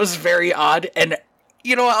reason why it was very odd, and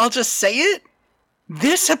I'll just say it.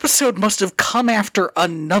 This episode must have come after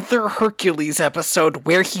another Hercules episode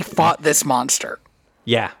where he fought this monster.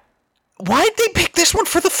 Yeah. Why'd they pick this one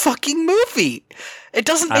for the fucking movie? It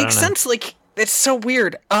doesn't make sense. Like, it's so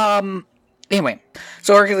weird. Anyway,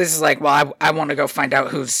 so Hercules is like, well, I want to go find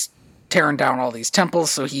out who's tearing down all these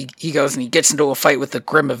temples. So he goes and he gets into a fight with the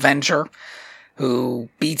Grim Avenger, who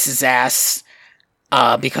beats his ass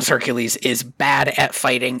because Hercules is bad at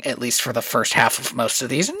fighting, at least for the first half of most of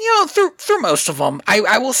these. And, through most of them,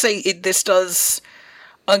 I will say this does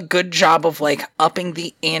a good job of, like, upping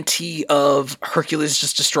the ante of Hercules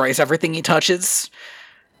just destroys everything he touches.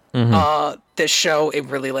 Mm-hmm. This show, it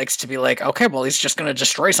really likes to be like, okay, well, he's just going to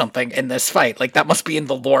destroy something in this fight. Like, that must be in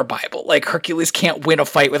the lore Bible. Like, Hercules can't win a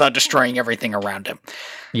fight without destroying everything around him.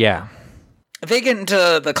 Yeah. They get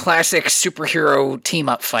into the classic superhero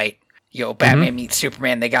team-up fight. Batman meets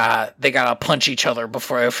Superman. They gotta punch each other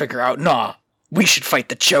before they figure out, nah, we should fight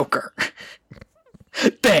the Joker.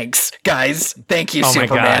 Thanks, guys. Thank you,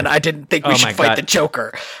 Superman. I didn't think we should fight the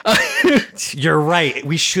Joker. You're right.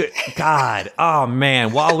 We should. God. Oh,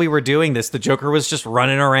 man. While we were doing this, the Joker was just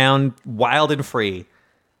running around wild and free.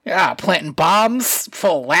 Yeah, planting bombs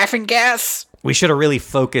full of laughing gas. We should have really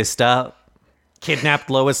focused up. Kidnapped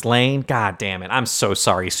Lois Lane. God damn it. I'm so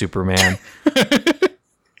sorry, Superman.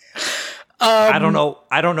 I don't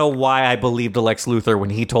know why I believed Lex Luthor when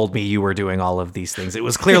he told me you were doing all of these things. It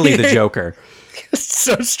was clearly the Joker.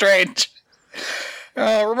 So strange.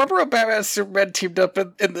 Remember when Batman and Superman teamed up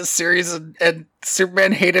in this series and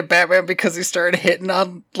Superman hated Batman because he started hitting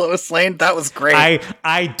on Lois Lane? That was great.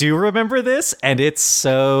 I do remember this, and it's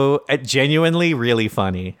so genuinely really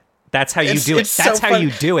funny. That's how you do it. That's how you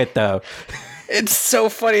do it, though. It's so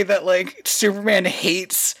funny that, like, Superman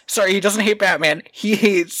hates... Sorry, he doesn't hate Batman. He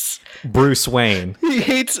hates... Bruce Wayne. He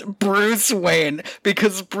hates Bruce Wayne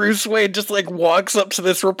because Bruce Wayne just, like, walks up to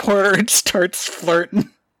this reporter and starts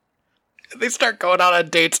flirting. They start going out on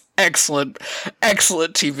dates. Excellent.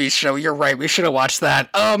 Excellent TV show. You're right. We should have watched that.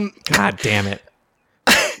 God damn it.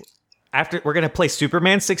 After we're going to play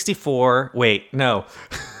Superman 64. Wait, no.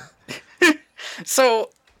 So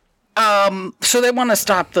they want to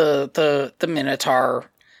stop the Minotaur.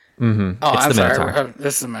 Mm-hmm. Oh, it's I'm the sorry. Minotaur.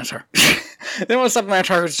 This is the Minotaur. They want to stop the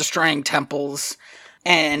Minotaur who's destroying temples.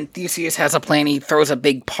 And Theseus has a plan. He throws a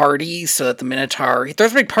big party so that the Minotaur... He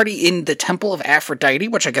throws a big party in the Temple of Aphrodite,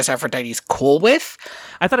 which I guess Aphrodite's cool with.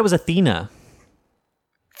 I thought it was Athena.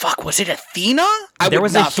 Fuck, was it Athena? There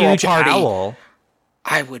was a huge owl.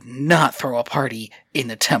 I would not throw a party in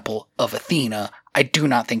the Temple of Athena. I do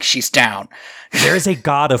not think she's down. There is a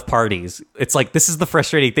god of parties. It's like, this is the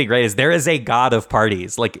frustrating thing, right? Is there is a god of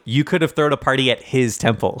parties. Like, you could have thrown a party at his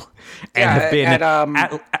temple and have been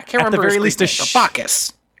at the very least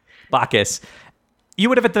Bacchus. Bacchus. You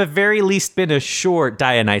would have at the very least been assured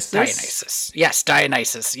Dionysus. Yes,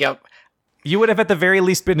 Dionysus. Yep. You would have at the very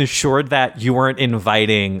least been assured that you weren't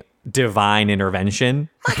inviting divine intervention.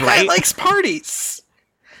 My guy likes parties.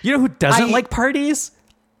 You know who doesn't like parties?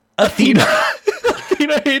 Athena.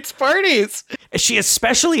 Athena hates parties. She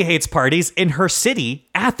especially hates parties in her city,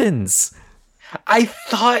 Athens. I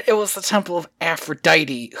thought it was the Temple of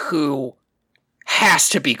Aphrodite who has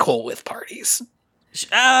to be cool with parties.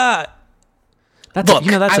 That's a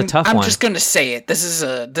tough one. I'm just going to say it. This is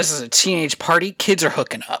a teenage party. Kids are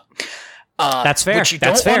hooking up. That's fair. Which you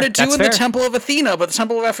don't want to do in the Temple of Athena, but the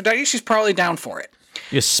Temple of Aphrodite, she's probably down for it.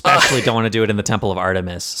 You especially don't want to do it in the Temple of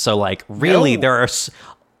Artemis. So, like, really, there are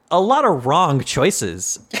a lot of wrong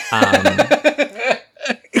choices. There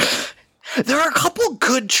are a couple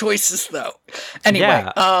good choices, though. Anyway,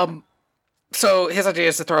 so his idea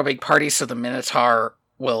is to throw a big party so the Minotaur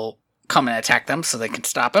will come and attack them so they can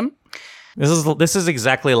stop him. This is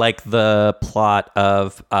exactly like the plot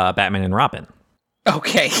of Batman and Robin.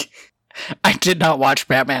 Okay. I did not watch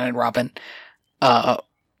Batman and Robin,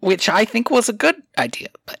 which I think was a good idea.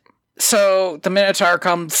 But so the Minotaur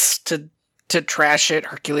comes to trash it.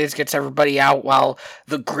 Hercules gets everybody out while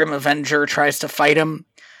the Grim Avenger tries to fight him.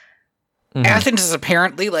 Mm-hmm. Athens is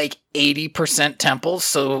apparently like 80% temples,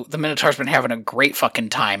 so the Minotaur's been having a great fucking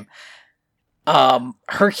time.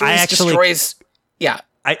 Hercules destroys... Yeah.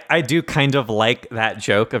 I do kind of like that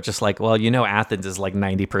joke of just like, well, Athens is like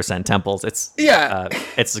 90% temples. It's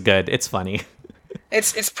good. It's funny.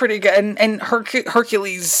 It's pretty good. And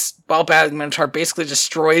Hercules, while battling Minotaur, basically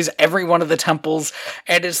destroys every one of the temples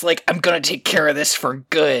and is like, I'm gonna take care of this for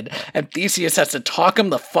good. And Theseus has to talk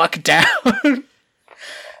him the fuck down.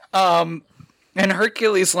 And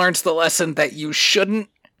Hercules learns the lesson that you shouldn't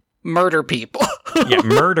murder people. Yeah,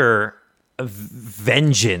 murder,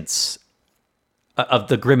 vengeance of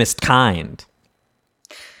the grimmest kind.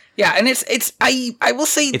 Yeah, and I will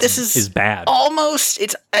say this is bad. Almost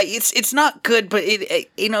it's not good, but a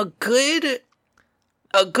good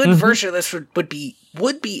mm-hmm. version of this would be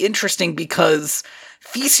interesting because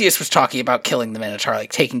Theseus was talking about killing the Minotaur,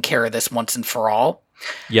 like taking care of this once and for all.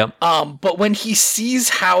 Yep. But when he sees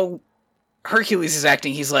how Hercules is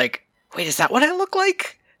acting, he's like, "Wait, is that what I look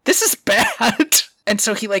like? This is bad." And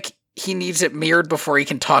so he needs it mirrored before he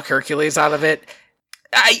can talk Hercules out of it.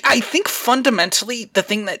 I think fundamentally the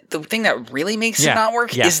thing that really makes it not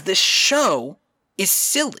work is this show is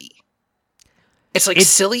silly. It's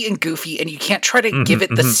silly and goofy, and you can't try to give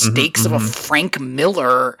it the stakes of a Frank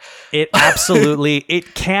Miller. It absolutely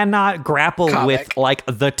it cannot grapple with like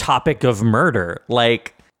the topic of murder.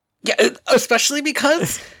 Like, yeah, especially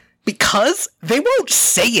because they won't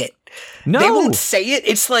say it. No, they won't say it.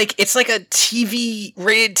 It's like a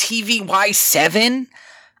rated TV Y7.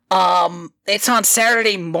 It's on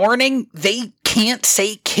Saturday morning. They can't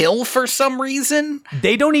say kill for some reason.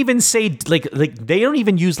 They don't even say like they don't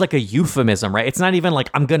even use like a euphemism, right? It's not even like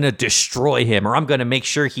I'm gonna destroy him or I'm gonna make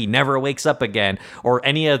sure he never wakes up again or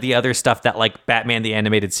any of the other stuff that like Batman the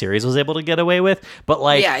Animated Series was able to get away with. But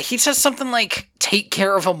like, yeah, he says something like "take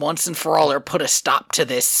care of him once and for all" or "put a stop to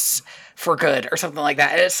this for good" or something like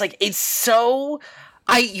that. And it's like it's so.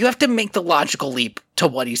 You have to make the logical leap to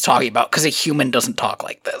what he's talking about because a human doesn't talk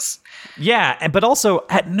like this. Yeah, but also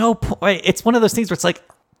at no point, it's one of those things where it's like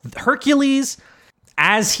Hercules,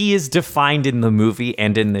 as he is defined in the movie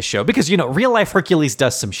and in the show, because, you know, real life Hercules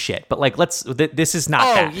does some shit, but like, this is not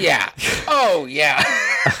that. Oh, yeah.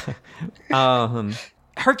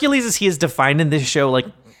 Hercules, as he is defined in this show, like,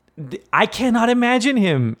 I cannot imagine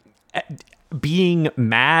him being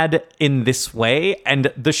mad in this way,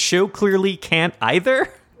 and the show clearly can't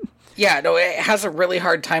either. Yeah, no, it has a really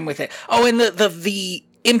hard time with it. Oh, and the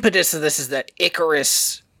impetus of this is that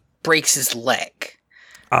Icarus breaks his leg.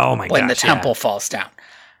 Oh my god! When the temple falls down,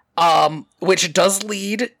 which does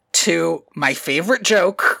lead to my favorite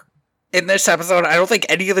joke in this episode. I don't think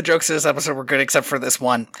any of the jokes in this episode were good except for this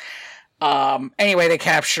one. Anyway, they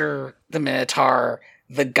capture the Minotaur.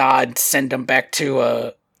 The gods send him back to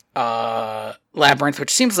a labyrinth,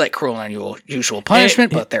 which seems like cruel and unusual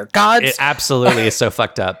punishment, but they're gods. It absolutely is so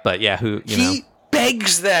fucked up. But yeah, he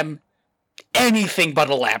begs them anything but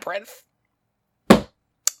a labyrinth.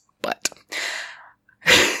 But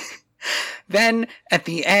then at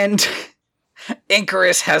the end,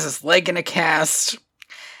 Icarus has his leg in a cast,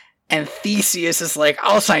 and Theseus is like,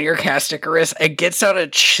 "I'll sign your cast, Icarus," and gets out a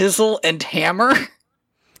chisel and hammer.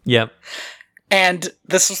 Yep. And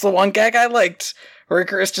this was the one gag I liked, where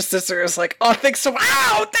Icarus just sits there and is like, "Oh, thanks so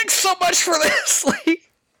much for this."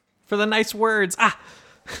 Like, for the nice words.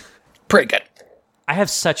 Pretty good. I have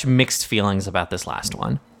such mixed feelings about this last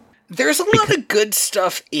one. There's a lot of good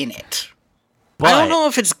stuff in it. But I don't know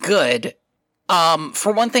if it's good.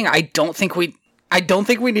 For one thing, I don't think we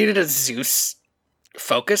needed a Zeus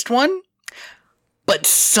focused one. But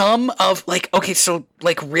some of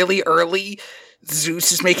really early,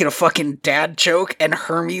 Zeus is making a fucking dad joke, and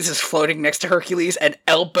Hermes is floating next to Hercules and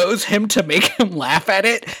elbows him to make him laugh at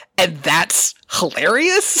it, and that's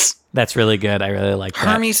hilarious. That's really good. I really like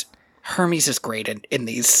that. Hermes is great in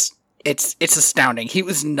these. It's astounding. He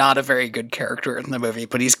was not a very good character in the movie,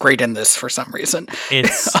 but he's great in this for some reason.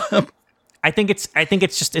 I think it's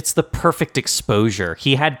the perfect exposure.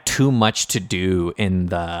 He had too much to do in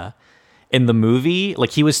the movie. Like,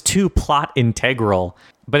 he was too plot integral.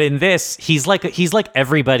 But in this, he's like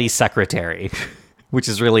everybody's secretary, which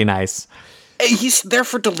is really nice. He's there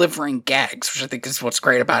for delivering gags, which I think is what's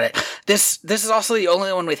great about it. This is also the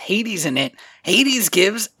only one with Hades in it. Hades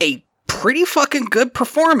gives a pretty fucking good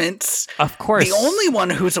performance. Of course. The only one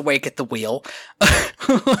who's awake at the wheel.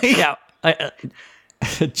 Yeah.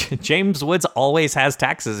 James Woods always has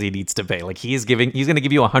taxes he needs to pay. Like, he's going to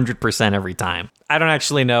give you 100% every time. I don't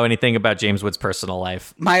actually know anything about James Woods' personal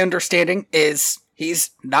life. My understanding is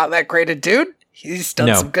he's not that great a dude. He's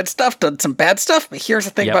done some good stuff, done some bad stuff. But here's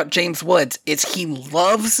the thing about James Woods is he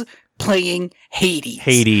loves playing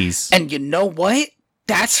Hades. And you know what?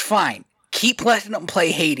 That's fine. Keep letting him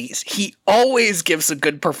play Hades. He always gives a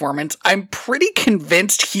good performance. I'm pretty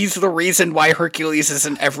convinced he's the reason why Hercules is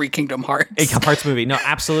in every Kingdom Hearts movie. No,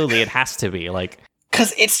 absolutely. It has to be. Like,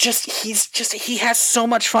 because he has so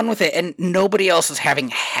much fun with it, and nobody else is having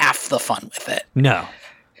half the fun with it. No.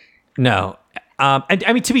 And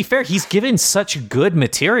I mean, to be fair, he's given such good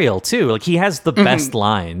material too. Like, he has the best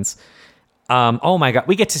lines. Oh my god,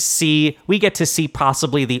 we get to see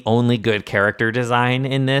possibly the only good character design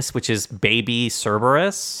in this, which is baby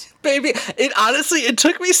Cerberus. It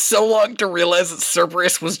took me so long to realize that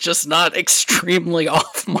Cerberus was just not extremely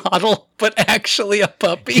off model, but actually a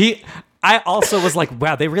puppy. I also was like,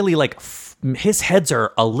 wow, they really his heads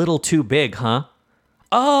are a little too big, huh?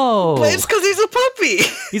 Oh, but it's because he's a puppy.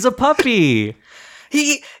 He's a puppy.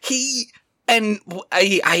 And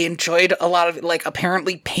I enjoyed a lot of it. Like,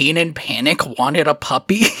 apparently Pain and Panic wanted a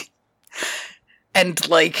puppy. And,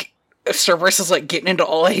 like, Cerberus is, like, getting into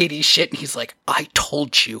all Hades shit. And he's like, "I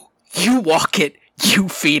told you. You walk it. You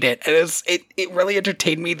feed it." And it really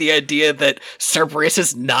entertained me, the idea that Cerberus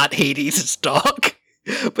is not Hades' dog.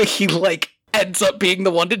 But he, like, ends up being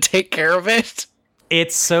the one to take care of it.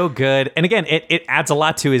 It's so good. And again, it adds a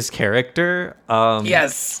lot to his character.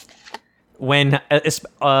 Yes. When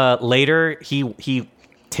later he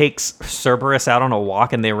takes Cerberus out on a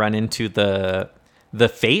walk and they run into the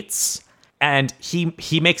Fates, and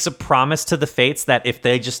he makes a promise to the Fates that if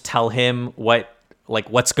they just tell him what like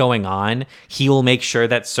what's going on, he will make sure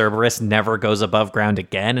that Cerberus never goes above ground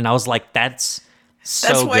again. And I was like, that's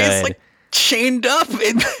so why good. he's like chained up at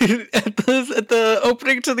the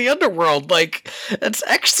opening to the underworld. Like, that's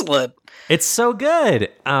excellent. It's so good.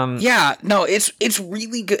 Yeah, no, it's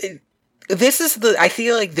really good. I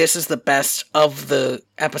feel like this is the best of the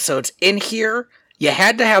episodes in here. You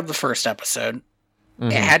had to have the first episode.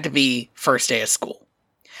 It had to be first day of school.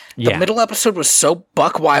 The middle episode was so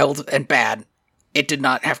buck wild and bad, it did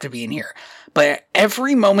not have to be in here. But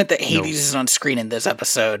every moment that Hades is on screen in this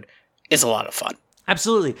episode is a lot of fun.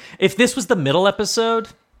 Absolutely. If this was the middle episode,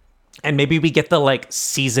 and maybe we get the like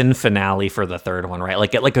season finale for the third one, right?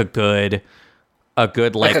 Like get like a good like a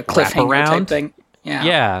cliffhanger type thing. Yeah.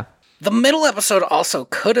 Yeah. The middle episode also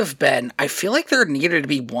could have been, I feel like there needed to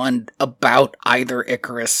be one about either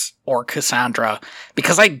Icarus or Cassandra,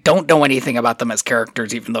 because I don't know anything about them as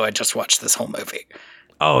characters, even though I just watched this whole movie.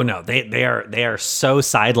 Oh no, they are so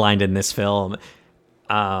sidelined in this film.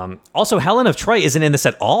 Also, Helen of Troy isn't in this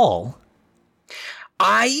at all.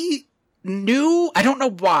 I don't know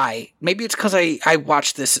why. Maybe it's because I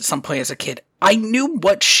watched this at some point as a kid. I knew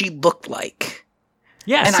what she looked like.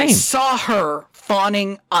 Yeah, and same. I saw her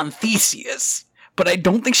fawning on Theseus, but I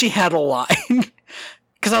don't think she had a line.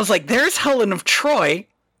 Because I was like, there's Helen of Troy.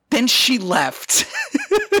 Then she left.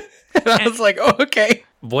 and I was like, oh, okay.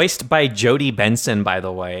 Voiced by Jodie Benson, by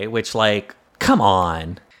the way, which, like, come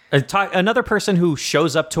on. Another person who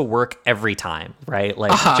shows up to work every time, right?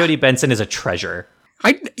 Like, Jodie Benson is a treasure.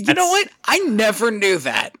 You know what? I never knew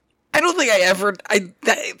that. I don't think I ever...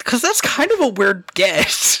 Because that's kind of a weird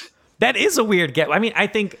guess. That is a weird get. I mean, I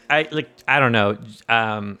think I don't know.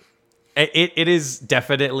 It is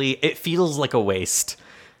definitely. It feels like a waste.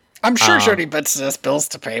 I'm sure Jodie Benson has bills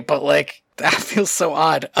to pay, but like that feels so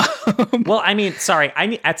odd. Well, I mean, sorry.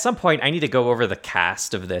 At some point I need to go over the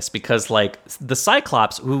cast of this because like the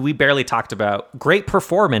Cyclops, who we barely talked about, great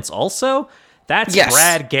performance. Also, that's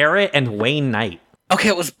Brad Garrett and Wayne Knight. Okay,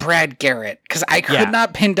 it was Brad Garrett because I could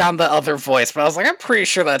not pin down the other voice, but I was like, I'm pretty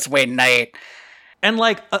sure that's Wayne Knight. And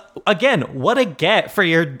like again, what a get for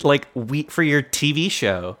your for your TV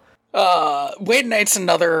show. Wayne Knight's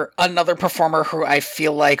another performer who I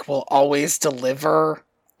feel like will always deliver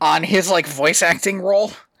on his like voice acting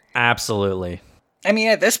role. Absolutely. I mean,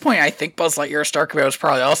 at this point, I think Buzz Lightyear Star Command was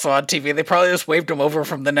probably also on TV. They probably just waved him over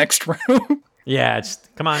from the next room. Yeah,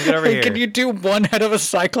 just come on, get over here. Can you do one head of a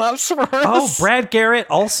Cyclops for us? Oh, Brad Garrett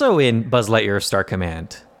also in Buzz Lightyear Star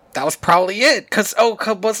Command. That was probably it. Cause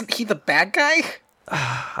wasn't he the bad guy?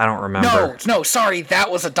 I don't remember. No, sorry, that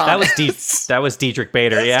was Adonis. That was Diedrich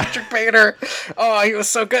Bader, yeah. Diedrich Bader. Oh, he was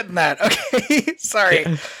so good in that. Okay, sorry.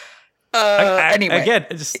 Anyway. Again,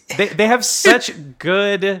 they have such a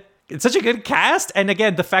good cast, and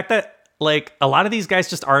again, the fact that like a lot of these guys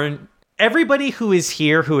just aren't. Everybody who is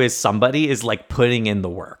here, who is somebody, is like putting in the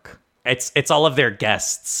work. It's all of their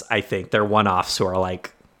guests. I think they're one-offs who are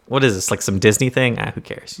like, what is this? Like some Disney thing? Who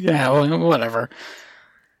cares? Yeah, well, whatever.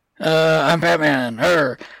 I'm Batman.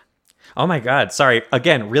 Oh my God. Sorry.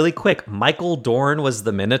 Again, really quick. Michael Dorn was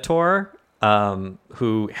the Minotaur,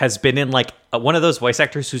 who has been in like one of those voice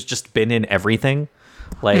actors who's just been in everything.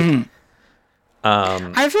 Like,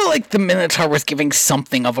 I feel like the Minotaur was giving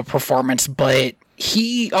something of a performance, but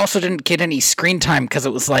he also didn't get any screen time because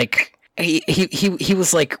it was like he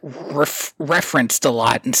was like referenced a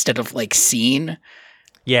lot instead of like seen.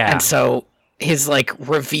 Yeah. And so his like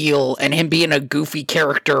reveal and him being a goofy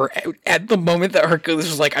character at the moment that Hercules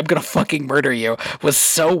was like, I'm gonna fucking murder you, was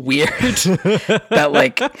so weird that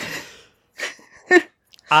like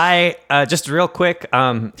I just real quick,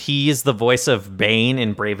 he is the voice of Bane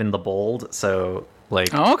in Brave and the Bold. So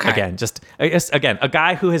like again, just I guess again, a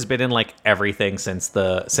guy who has been in like everything since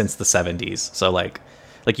the 70s. So like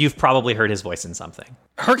you've probably heard his voice in something.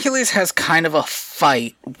 Hercules has kind of a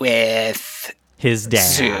fight with his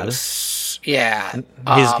dad. Zeus. Yeah.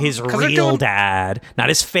 His real dad, not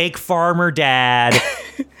his fake farmer dad.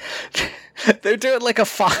 They're doing like a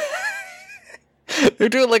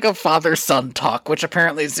father-son talk, which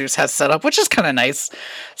apparently Zeus has set up, which is kind of nice.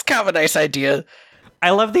 It's kind of a nice idea. I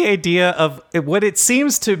love the idea of what it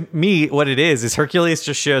seems to me what it is Hercules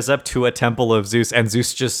just shows up to a temple of Zeus and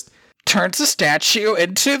Zeus just turns the statue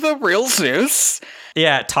into the real Zeus.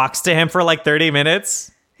 Yeah, talks to him for like 30 minutes.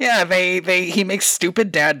 Yeah, he makes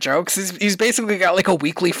stupid dad jokes. He's basically got like a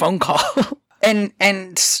weekly phone call. and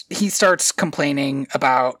he starts complaining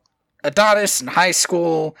about Adonis in high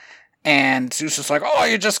school, and Zeus is like, oh,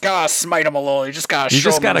 you just gotta smite him a little. You just gotta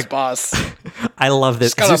show him his boss. I love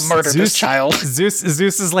this. You just gotta murder this child. Zeus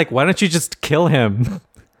is like, why don't you just kill him?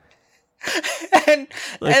 and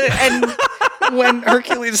when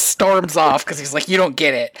Hercules storms off, because he's like, you don't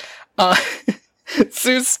get it,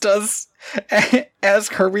 Zeus does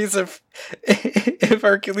ask Hermes if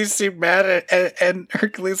Hercules seemed mad, and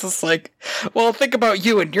Hercules is like, well, think about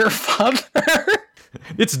you and your father.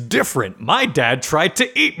 It's different. My dad tried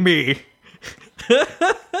to eat me.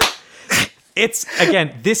 It's,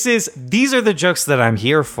 again, these are the jokes that I'm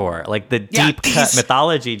here for. Like the deep cut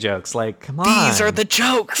mythology jokes. Like, come on. These are the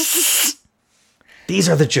jokes. These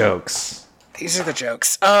are the jokes. These are the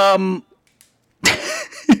jokes.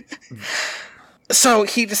 So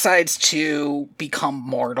he decides to become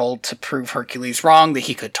mortal to prove Hercules wrong, that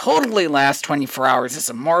he could totally last 24 hours as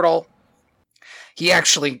immortal. He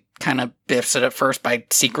actually kind of biffs it at first by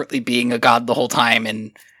secretly being a god the whole time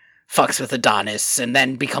and fucks with Adonis, and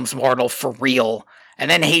then becomes mortal for real.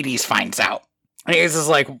 And then Hades finds out. And Hades is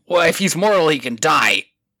like, well, if he's mortal, he can die.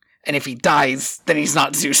 And if he dies, then he's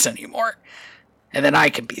not Zeus anymore. And then I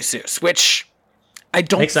can be Zeus, which I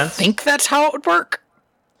don't think that's how it would work.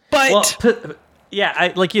 But...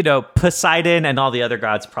 Well, Poseidon and all the other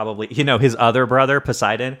gods probably, his other brother,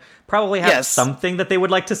 Poseidon, probably have something that they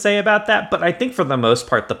would like to say about that. But I think for the most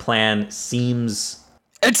part, the plan seems...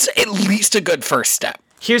 It's at least a good first step.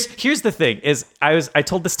 Here's the thing, is I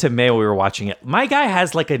told this to May when we were watching it. My guy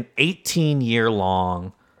has like an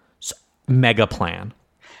 18-year-long mega plan.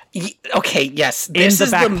 Okay, yes. This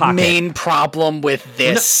is the main problem with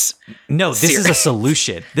this. No, this is a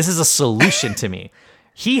solution. This is a solution to me.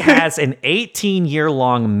 He has an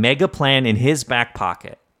 18-year-long mega plan in his back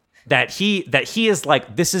pocket that he is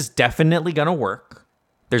like, this is definitely gonna work.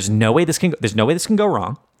 There's no way this can go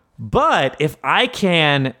wrong. But if I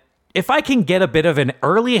can get a bit of an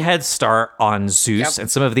early head start on Zeus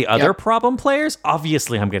and some of the other problem players,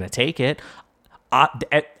 obviously I'm gonna take it.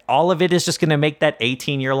 All of it is just gonna make that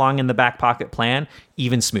 18-year-long in the back pocket plan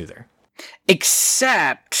even smoother.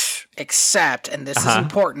 Except, and this is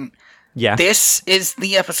important. Yeah. This is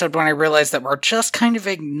the episode when I realized that we're just kind of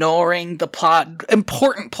ignoring the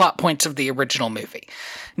important plot points of the original movie.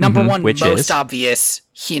 Number one, most obvious,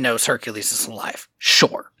 he knows Hercules is alive.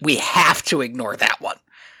 Sure, we have to ignore that one.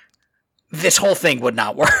 This whole thing would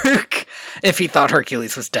not work if he thought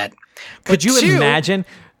Hercules was dead. Could you imagine?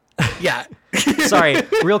 Yeah. Sorry,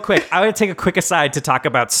 real quick. I would take a quick aside to talk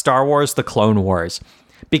about Star Wars: The Clone Wars.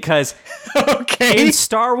 Because in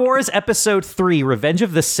Star Wars Episode 3, Revenge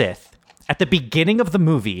of the Sith, at the beginning of the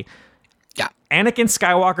movie, Anakin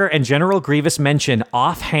Skywalker and General Grievous mention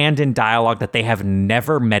offhand in dialogue that they have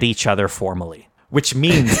never met each other formally. Which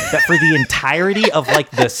means that for the entirety of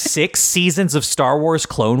like the 6 seasons of Star Wars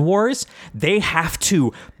Clone Wars, they have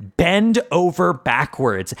to bend over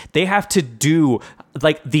backwards. They have to do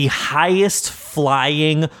like the highest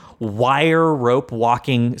flying wire rope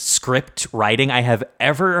walking script writing I have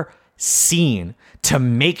ever seen to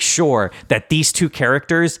make sure that these two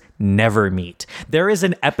characters never meet. There is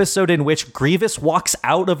an episode in which Grievous walks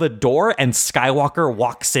out of a door and Skywalker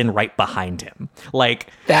walks in right behind him. Like,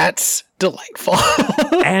 that's delightful.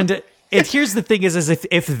 And here's the thing is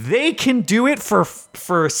if they can do it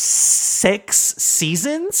for 6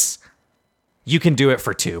 seasons, you can do it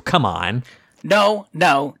for 2. Come on. No.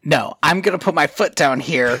 I'm going to put my foot down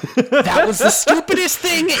here. That was the stupidest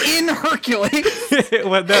thing in Hercules.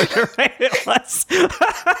 Well, no, you're right. It was.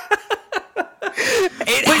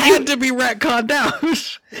 It had to be retconned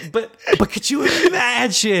out. But could you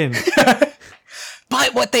imagine?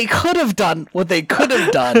 But what they could have done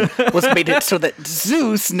was made it so that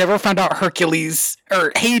Zeus never found out Hercules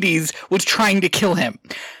or Hades was trying to kill him.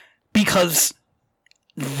 Because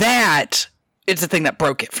that is the thing that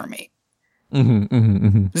broke it for me.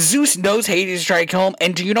 Zeus knows Hades is trying to kill him,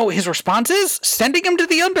 and do you know what his response is? Sending him to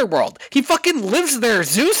the underworld. He fucking lives there,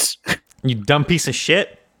 Zeus. You dumb piece of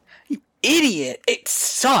shit. You idiot. It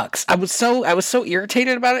sucks. I was so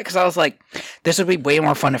irritated about it because I was like, this would be way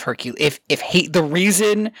more fun if Hercules the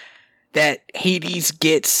reason that Hades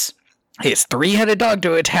gets his 3-headed dog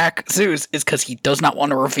to attack Zeus is because he does not want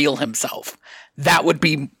to reveal himself. That would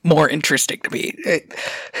be more interesting to me.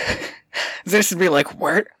 Zeus would be like,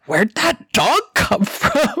 where'd that dog come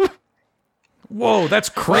from? Whoa, that's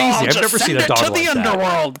crazy. I've never seen a dog like that. To the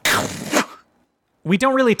underworld. We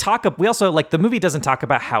don't really we also, like, the movie doesn't talk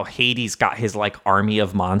about how Hades got his, like, army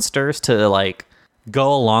of monsters to, like,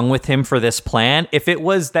 go along with him for this plan. If it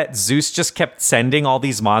was that Zeus just kept sending all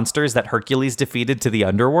these monsters that Hercules defeated to the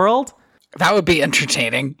underworld, that would be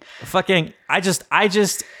entertaining. Fucking, I just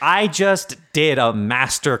did a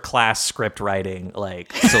masterclass script writing,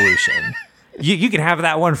 like, solution. You can have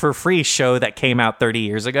that one for free show that came out 30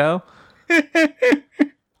 years ago.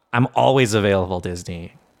 I'm always available,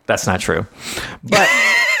 Disney. That's not true. But,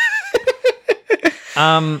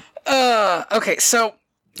 Okay, so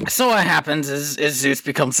what happens is Zeus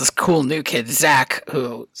becomes this cool new kid, Zack,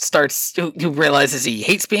 who realizes he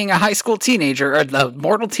hates being a high school teenager, or the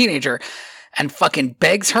mortal teenager, and fucking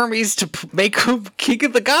begs Hermes to make him king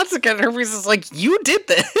of the gods again. Hermes is like, you did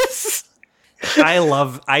this.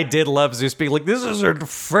 I did love Zeus being like, this isn't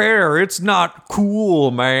fair. It's not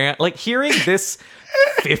cool, man. Like, hearing this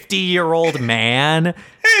 50-year-old man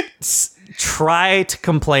try to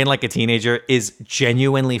complain like a teenager is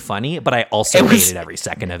genuinely funny, but I also hated every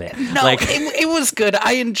second of it. No, like, it was good.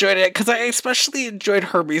 I enjoyed it because I especially enjoyed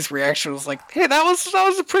Hermes' reaction. It was like, hey, that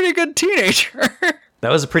was a pretty good teenager.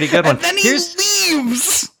 That was a pretty good one. And then he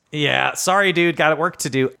leaves. Yeah, sorry, dude. Got work to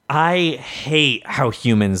do. I hate how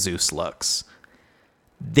human Zeus looks.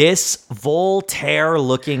 This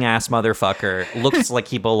Voltaire-looking ass motherfucker looks like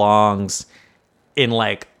he belongs in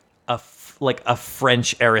like a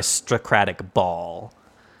French aristocratic ball.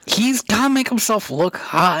 He's gotta make himself look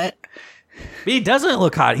hot. He doesn't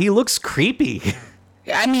look hot. He looks creepy.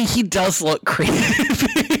 I mean, he does look creepy.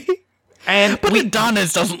 But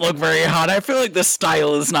Adonis doesn't look very hot. I feel like the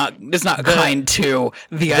style is not kind to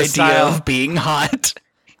the idea style of being hot.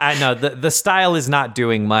 I know the style is not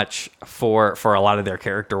doing much for a lot of their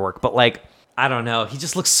character work, but like, I don't know, he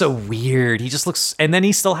just looks so weird. He just looks, and then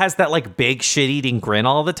he still has that like big shit-eating grin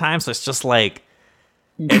all the time, so it's just like,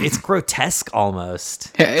 it's grotesque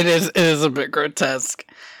almost. Yeah, it is a bit grotesque.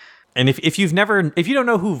 And if you don't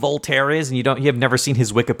know who Voltaire is and you have never seen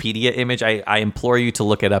his Wikipedia image, I implore you to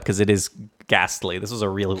look it up because it is ghastly. This was a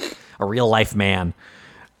real life man.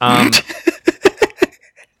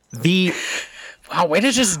 Wow, way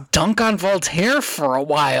to just dunk on Voltaire for a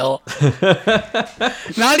while.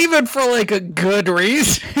 Not even for like a good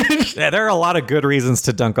reason. Yeah, there are a lot of good reasons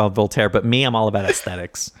to dunk on Voltaire, but me, I'm all about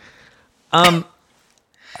aesthetics.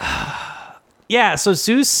 Yeah, so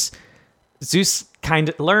Zeus kind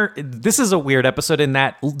of this is a weird episode in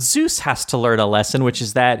that Zeus has to learn a lesson, which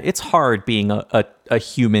is that it's hard being a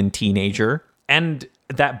human teenager, and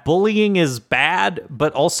that bullying is bad,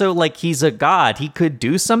 but also like he's a god. He could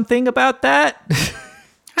do something about that.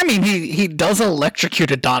 I mean, he does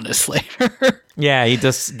electrocute Adonis later. Yeah, he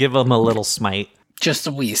does give him a little smite. Just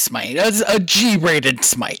a wee smite. A G-rated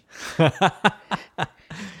smite.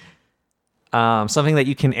 Something that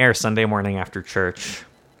you can air Sunday morning after church.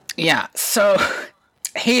 Yeah, so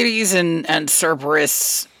Hades and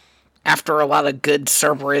Cerberus, after a lot of good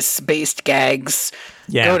Cerberus-based gags,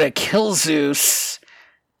 go to kill Zeus.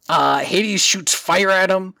 Hades shoots fire at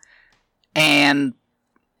him, and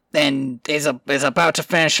is about to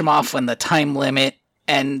finish him off when the time limit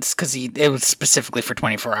ends, because it was specifically for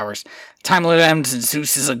 24 hours. Time limit ends, and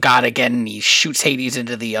Zeus is a god again, and he shoots Hades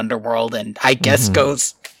into the underworld, and I guess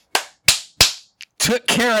goes, took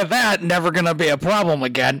care of that, never gonna be a problem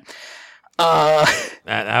again.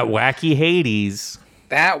 That wacky Hades.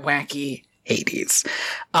 That wacky Hades.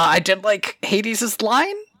 I did like Hades'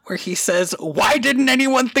 line, where he says, "Why didn't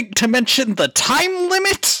anyone think to mention the time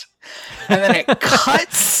limit?" And then it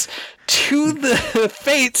cuts to the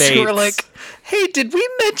Fates who are like, "Hey, did we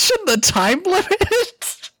mention the time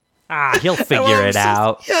limit?" He'll figure it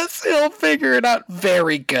out. Yes, he'll figure it out.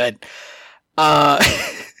 Very good.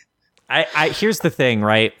 Here's the thing,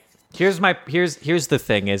 right? Here's the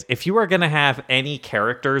thing is, if you are gonna have any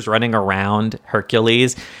characters running around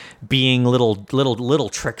Hercules being little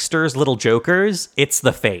tricksters, little jokers, it's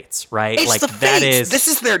the Fates, right? It's like the Fates. This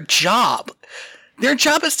is their job. Their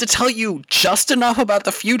job is to tell you just enough about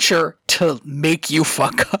the future to make you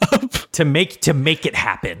fuck up. To make it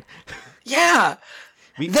happen. Yeah.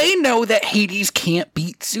 They know that Hades can't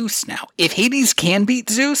beat Zeus now. If Hades can beat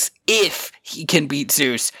Zeus,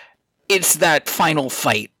 it's that final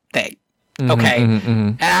fight thing. Okay?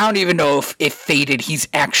 And I don't even know if fated he's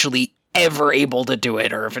actually ever able to do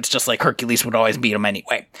it, or if it's just like Hercules would always beat him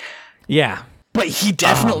anyway. Yeah. But he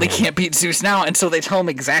definitely can't beat Zeus now, and so they tell him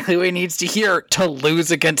exactly what he needs to hear to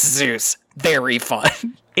lose against Zeus. Very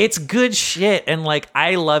fun. It's good shit, and like,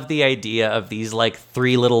 I love the idea of these like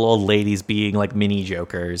three little old ladies being like mini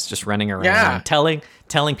jokers, just running around,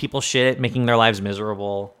 telling people shit, making their lives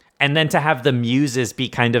miserable. And then to have the muses be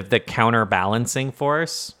kind of the counterbalancing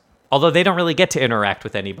force. Although they don't really get to interact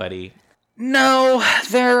with anybody. No,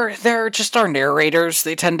 they're just our narrators.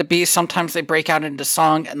 They tend to be. Sometimes they break out into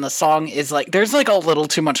song, and the song is like, there's like a little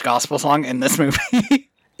too much gospel song in this movie.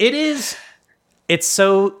 It is. It's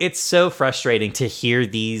so frustrating to hear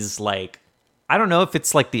these, like, I don't know if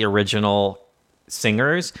it's like the original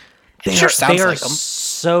singers. They are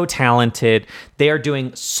so talented. They are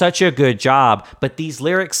doing such a good job, but these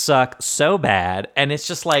lyrics suck so bad. And it's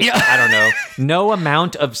just like, I don't know, no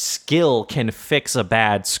amount of skill can fix a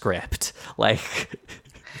bad script. Like,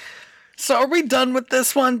 So are we done with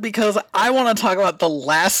this one? Because I want to talk about the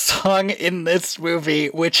last song in this movie,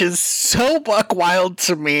 which is so buck wild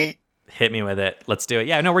to me. Hit me with it. Let's do it.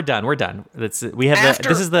 Yeah, no, we're done. We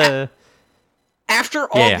have After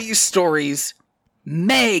all these stories,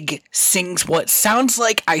 Meg sings what sounds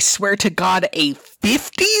like, I swear to God, a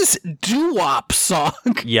 50s doo-wop song.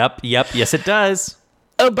 Yep, yes it does.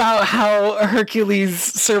 About how Hercules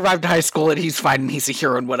survived high school and he's fine and he's a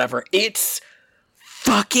hero and whatever. It's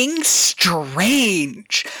fucking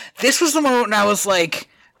strange. This was the moment when I was like,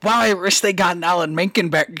 wow, I wish they got Alan Menken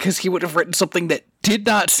back because he would have written something that did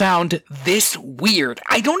not sound this weird.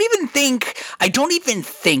 I don't even think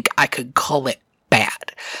I could call it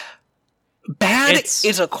bad. Bad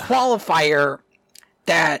is a qualifier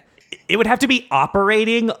that it would have to be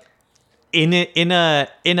operating in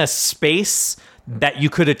a space that you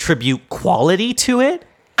could attribute quality to it.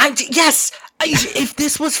 If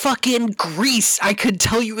this was fucking Grease, I could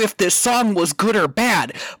tell you if this song was good or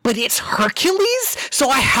bad, but it's Hercules, so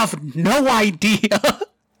I have no idea.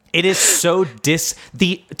 It is so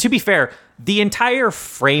to be fair, the entire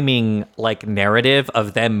framing like narrative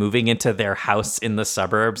of them moving into their house in the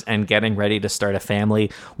suburbs and getting ready to start a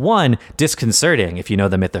family, one, disconcerting if you know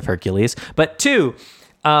the myth of Hercules, but two,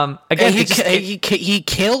 again, he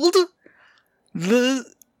killed the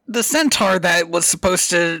centaur that was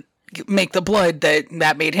supposed to make the blood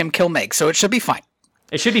that made him kill Meg, so it should be fine.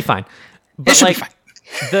 It should be fine. But be fine.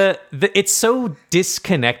 the it's so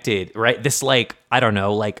disconnected, right? This like, I don't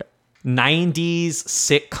know, like 90s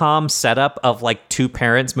sitcom setup of like two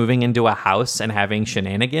parents moving into a house and having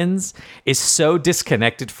shenanigans is so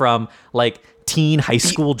disconnected from like teen high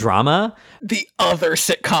school drama. The other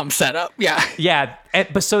sitcom setup, yeah. Yeah,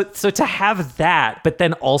 but so to have that, but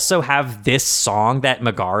then also have this song that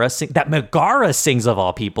Megara sings of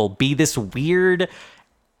all people be this weird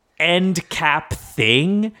end cap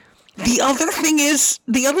thing. The other thing is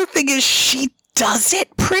she does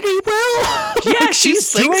it pretty well. Yeah,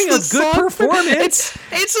 she's doing a good performance.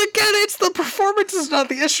 It's the performance is not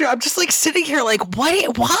the issue. I'm just like sitting here like, why?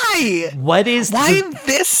 Why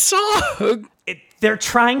this song? They're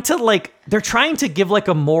trying to give like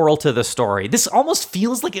a moral to the story. This almost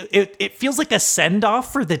feels like it feels like a send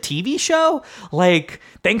off for the TV show. Like,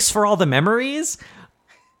 thanks for all the memories.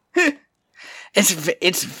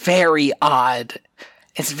 It's very odd.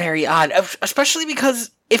 It's very odd, especially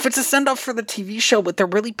because if it's a send-off for the TV show, what they're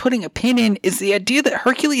really putting a pin in is the idea that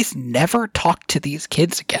Hercules never talked to these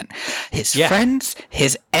kids again. His friends,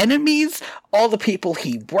 his enemies, all the people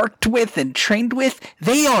he worked with and trained with,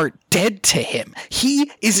 they are dead to him. He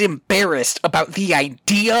is embarrassed about the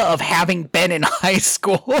idea of having been in high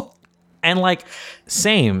school. And like,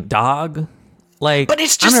 same, dog. Like, but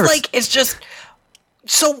it's just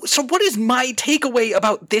So what is my takeaway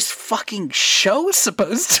about this fucking show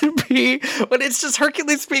supposed to be when it's just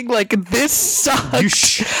Hercules being like, this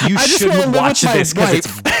sucks? You shouldn't watch this because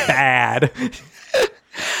it's bad.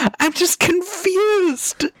 I'm just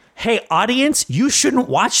confused. Hey, audience, you shouldn't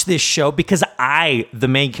watch this show because I, the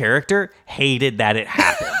main character, hated that it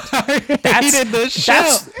happened. Hated this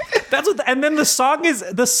show. That's what. And then the song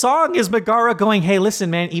is Megara going, "Hey,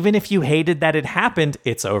 listen, man. Even if you hated that it happened,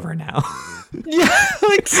 it's over now." Yeah,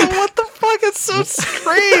 like, so what the fuck? It's so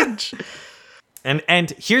strange.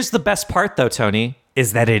 And here's the best part, though, Tony,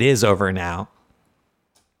 is that it is over now.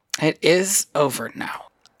 It is over now.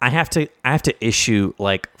 I have to issue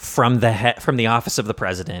like from the office of the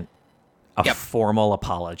president a formal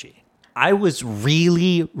apology. I was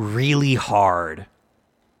really, really hard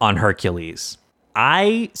on Hercules.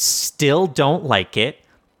 I still don't like it,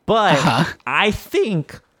 but I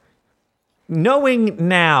think, knowing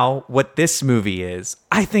now what this movie is,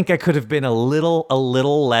 I think I could have been a little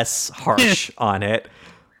less harsh on it,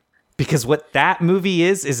 because what that movie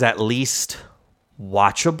is at least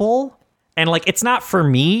watchable. And like, it's not for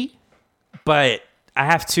me, but I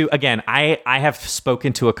have to, again, I have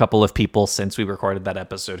spoken to a couple of people since we recorded that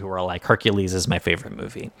episode who are like, Hercules is my favorite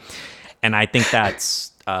movie. And I think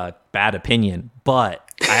that's a bad opinion, but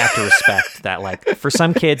I have to respect that, like, for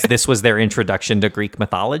some kids, this was their introduction to Greek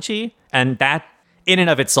mythology, and that in and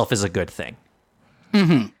of itself is a good thing.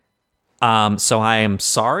 Mm-hmm. So I am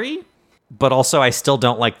sorry, but also I still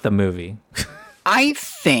don't like the movie. I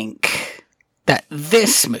think that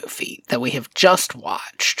this movie that we have just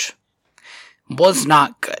watched was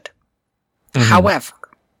not good. Mm-hmm. However,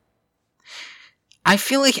 I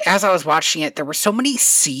feel like as I was watching it, there were so many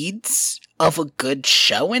seeds of a good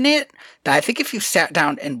show in it that I think if you sat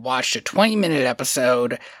down and watched a 20-minute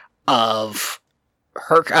episode of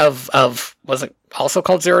was it also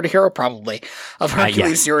called Zero to Hero? Probably. Of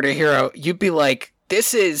Hercules Zero to Hero, you'd be like,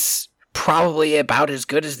 this is probably about as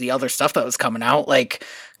good as the other stuff that was coming out, like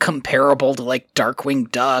comparable to like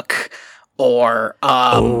Darkwing Duck or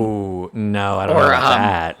Oh no, I don't know about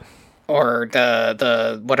that. Or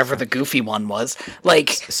the whatever the goofy one was. Like,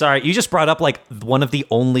 sorry, you just brought up like one of the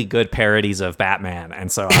only good parodies of Batman,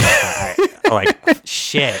 and so I like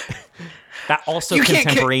shit. That also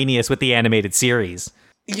contemporaneous with the animated series.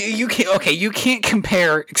 You can't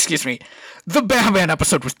compare. Excuse me, the Batman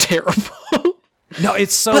episode was terrible. No,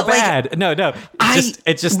 it's so bad. Like, no,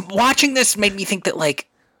 it's just watching this made me think that like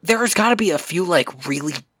there's got to be a few like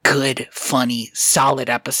really good, funny, solid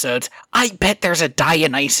episodes. I bet there's a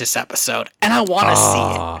Dionysus episode, and I want to see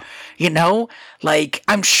it. You know, like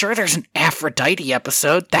I'm sure there's an Aphrodite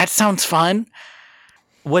episode. That sounds fun.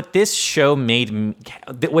 What this show made me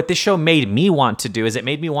want to do is it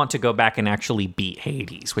made me want to go back and actually beat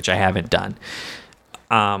Hades, which I haven't done.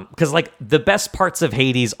 Because like the best parts of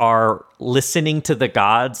Hades are listening to the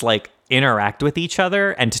gods like interact with each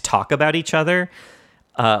other and to talk about each other,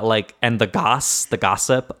 and the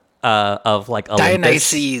gossip of like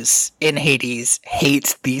Olympus. Dionysus in Hades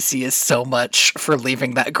hates Theseus so much for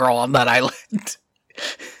leaving that girl on that island,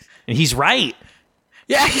 and he's right.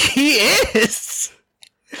 Yeah, he is.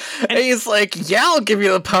 And he's like, "Yeah, I'll give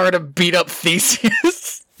you the power to beat up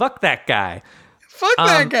Theseus." Fuck that guy. Fuck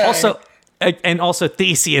that guy. Also,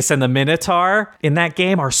 Theseus and the Minotaur in that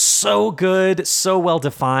game are so good, so well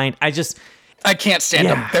defined. I can't stand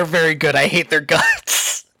them. They're very good. I hate their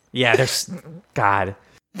guts. Yeah, God.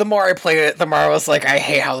 The more I played it, the more I was like, I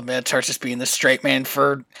hate how the Minotaur's just being the straight man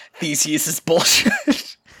for Theseus'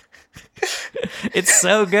 bullshit. It's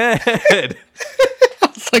so good. I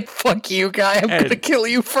was like, fuck you, guy. I'm gonna kill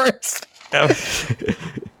you first.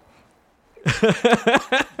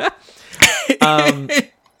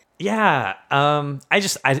 Yeah,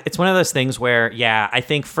 it's one of those things where, I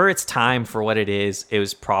think for its time, for what it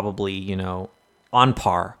was probably, on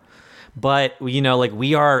par. But, like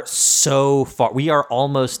we are so far, we are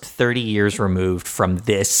almost 30 years removed from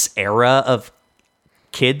this era of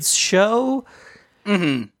kids show.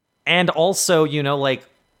 Mm-hmm. And also, like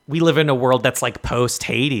we live in a world that's like post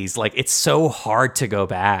Hades. Like it's so hard to go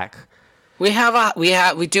back. We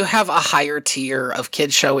do have a higher tier of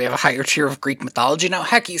kids show. We have a higher tier of Greek mythology. Now,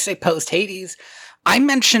 heck, you say post Hades. I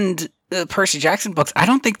mentioned the Percy Jackson books. I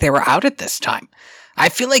don't think they were out at this time. I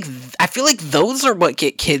feel like those are what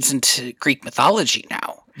get kids into Greek mythology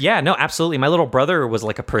now. Yeah, no, absolutely. My little brother was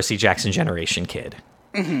like a Percy Jackson generation kid.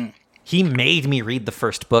 Mm-hmm. He made me read the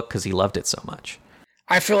first book because he loved it so much.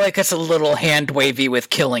 I feel like it's a little hand wavy with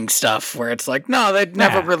killing stuff where it's like, no, they'd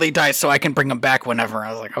never really die, so I can bring them back whenever.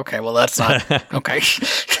 I was like, okay, well, that's not okay.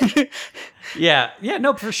 Yeah,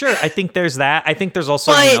 no, for sure. I think there's that. I think there's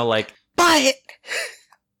also, but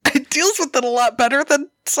it deals with it a lot better than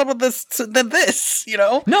this,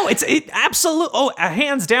 No, it absolutely. Oh,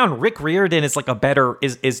 hands down, Rick Riordan is like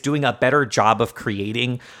is doing a better job of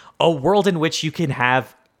creating a world in which you can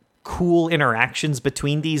have cool interactions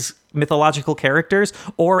between these mythological characters,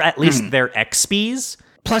 or at least their XPs.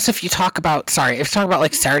 Plus, if you talk about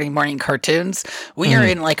like Saturday morning cartoons, we are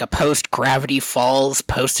in like a post Gravity Falls,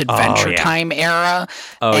 post Adventure Time era,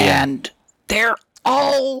 and they're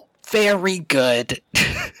all very good.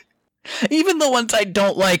 Even the ones I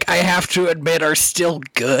don't like, I have to admit, are still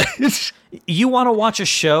good. You want to watch a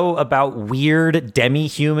show about weird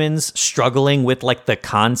demi-humans struggling with like the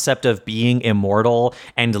concept of being immortal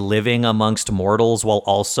and living amongst mortals while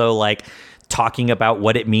also like talking about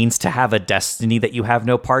what it means to have a destiny that you have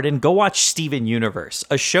no part in? Go watch Steven Universe,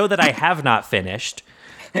 a show that I have not finished,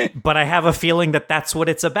 but I have a feeling that that's what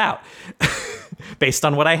it's about based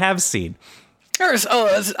on what I have seen. There's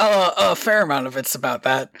a fair amount of it's about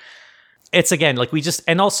that. It's again, like we just,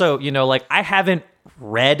 and also, like I haven't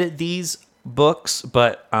read these books,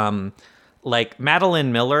 but like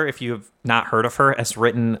Madeline Miller, if you have not heard of her, has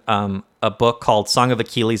written a book called Song of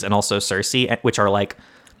Achilles and also Circe, which are like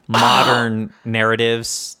modern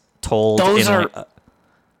narratives told. Those are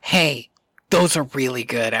really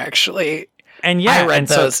good, actually. And yeah, I read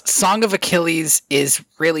those. So, Song of Achilles is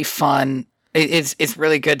really fun. It's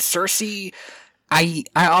really good. Circe, I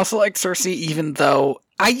also like Circe, even though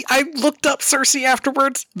I looked up Circe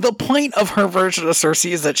afterwards. The point of her version of Circe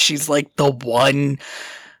is that she's like the one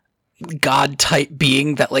god type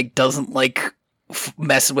being that like doesn't like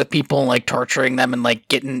messing with people and like torturing them and like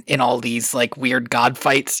getting in all these like weird god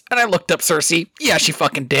fights. And I looked up Circe. Yeah, she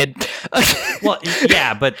fucking did. Well,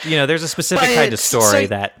 yeah, but there's a specific kind of story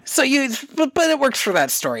but it works for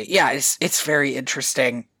that story. Yeah, it's very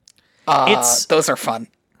interesting. Those are fun.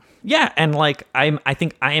 Yeah, and like I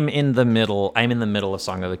think I am in the middle of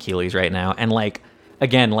Song of Achilles right now, and like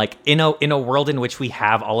again, like in a world in which we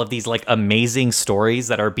have all of these like amazing stories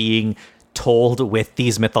that are being told with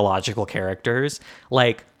these mythological characters,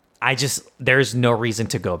 like there's no reason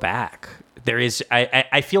to go back.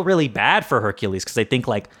 I feel really bad for Hercules because I think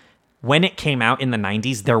like when it came out in the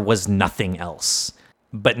 90s, there was nothing else.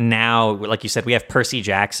 But now, like you said, we have Percy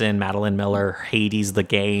Jackson, Madeline Miller, Hades the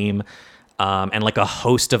game, and like a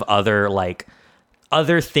host of other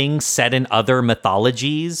things set in other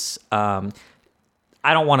mythologies. I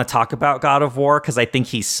don't want to talk about God of War because I think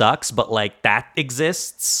he sucks, but like that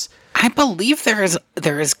exists. I believe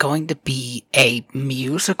there is going to be a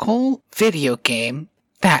musical video game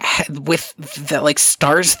that like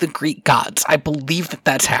stars the Greek gods. I believe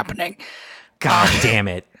that's happening. God damn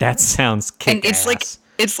it. That sounds kick-ass. And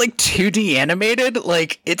it's like 2D animated.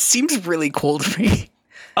 Like, it seems really cool to me.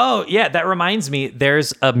 Oh, yeah, that reminds me.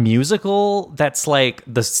 There's a musical that's like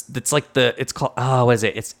it's called, what is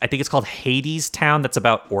it? I think it's called Hades Town. That's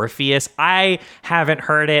about Orpheus. I haven't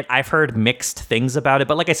heard it. I've heard mixed things about it,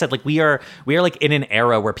 but like I said, like we are like in an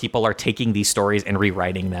era where people are taking these stories and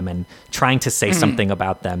rewriting them and trying to say something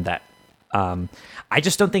about them that I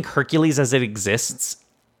just don't think Hercules as it exists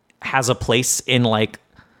has a place in like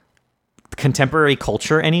contemporary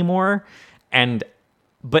culture anymore. And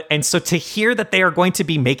so to hear that they are going to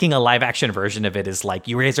be making a live action version of it is like,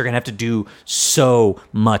 you guys are going to have to do so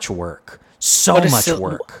much work.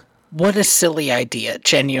 What a silly idea,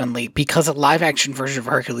 genuinely, because a live action version of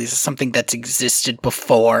Hercules is something that's existed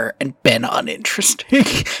before and been uninteresting.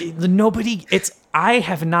 I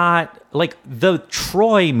have not, like, the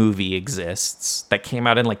Troy movie exists that came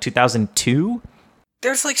out in like 2002.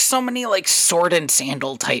 There's like so many like sword and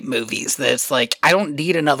sandal type movies that it's like, I don't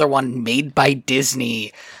need another one made by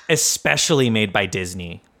Disney. Especially made by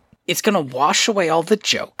Disney. It's going to wash away all the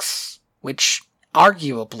jokes, which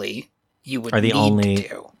arguably you would need to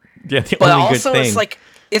do. Yeah, the but only also good thing. It's like,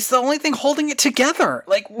 it's the only thing holding it together.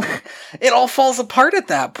 Like, it all falls apart at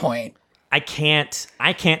that point. I can't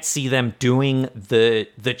see them doing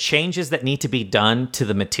the changes that need to be done to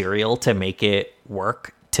the material to make it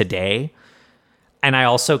work today. And I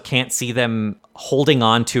also can't see them holding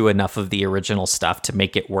on to enough of the original stuff to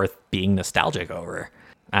make it worth being nostalgic over.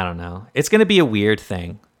 I don't know. It's going to be a weird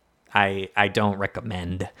thing. I don't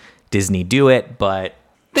recommend Disney do it, but...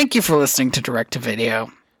 Thank you for listening to Direct to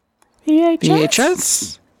Video.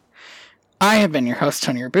 VHS. I have been your host,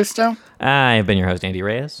 Tony Robusto. I have been your host, Andy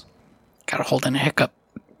Reyes. Gotta hold in a hiccup.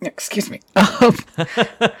 Excuse me. Oh,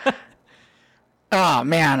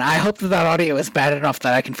 man. I hope that audio is bad enough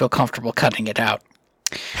that I can feel comfortable cutting it out.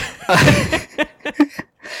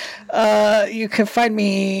 You can find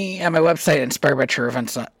me at my website,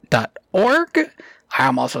 inspiredbytrueevents.org.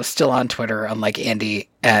 I'm also still on Twitter, unlike Andy,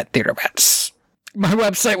 at TheaterBats. My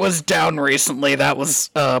website was down recently. That was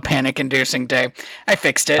a panic-inducing day. I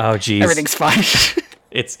fixed it. Oh, geez. Everything's fine.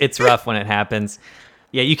 It's rough when it happens.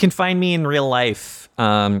 Yeah, you can find me in real life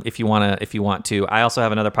if you want to. I also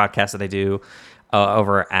have another podcast that I do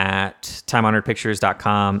over at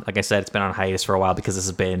timehonoredpictures.com. Like I said, it's been on hiatus for a while because this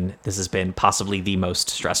has been possibly the most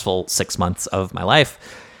stressful 6 months of my life.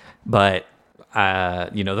 But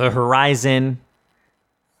the horizon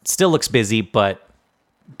still looks busy, but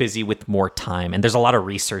busy with more time. And there's a lot of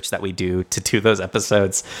research that we do to do those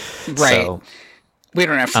episodes. Right. So, we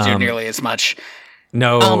don't have to do nearly as much.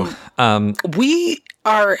 No. We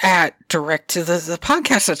are at the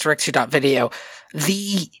podcast that's direct2.video.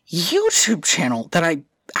 The YouTube channel that I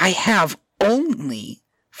have only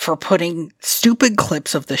for putting stupid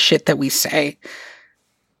clips of the shit that we say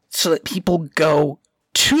so that people go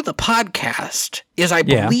to the podcast is, I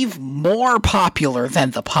believe, more popular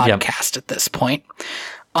than the podcast at this point.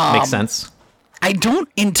 Makes sense. I don't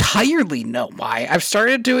entirely know why. I've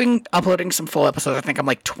started uploading some full episodes. I think I'm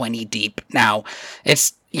like 20 deep now.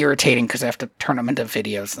 It's irritating because I have to turn them into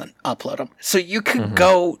videos and then upload them. So you can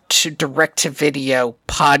go to Direct to Video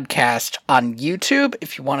podcast on YouTube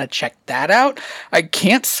if you want to check that out. I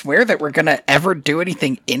can't swear that we're going to ever do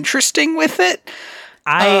anything interesting with it.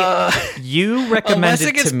 You recommended unless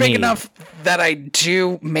it gets big enough that I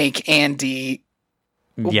do make Andy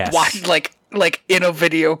watch like in a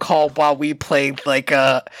video call while we play like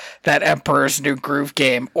that Emperor's New Groove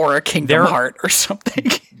game or a Kingdom Heart or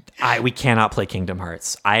something. We cannot play Kingdom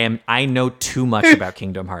Hearts. I know too much about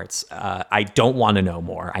Kingdom Hearts. I don't want to know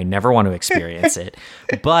more. I never want to experience it.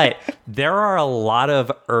 But there are a lot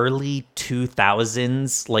of early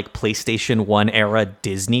 2000s like PlayStation 1 era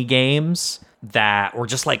Disney games that were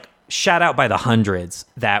just like shot out by the hundreds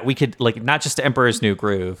that we could like, not just Emperor's New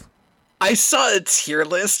Groove. I saw a tier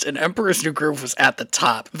list, and Emperor's New Groove was at the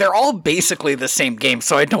top. They're all basically the same game,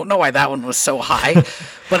 so I don't know why that one was so high.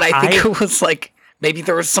 But I think it was like maybe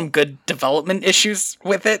there was some good development issues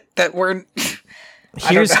with it that weren't.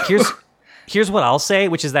 Here's what I'll say,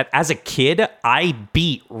 which is that as a kid, I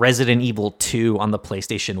beat Resident Evil 2 on the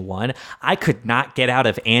PlayStation 1. I could not get out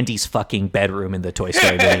of Andy's fucking bedroom in the Toy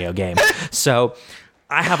Story video game. So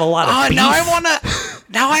I have a lot of beef.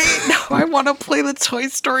 Now I wanna play the Toy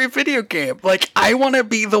Story video game. Like, I wanna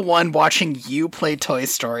be the one watching you play Toy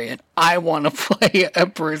Story, and I wanna play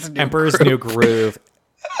Emperor's New Groove.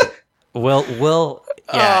 We'll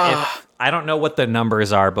I don't know what the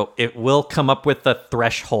numbers are, but it will come up with the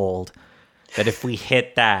threshold that if we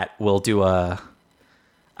hit that, we'll do I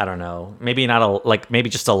don't know, maybe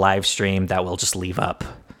just a live stream that we'll just leave up.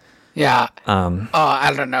 Yeah.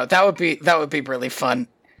 I don't know. That would be really fun.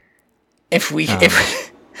 If we could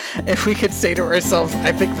say to ourselves,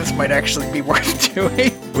 I think this might actually be worth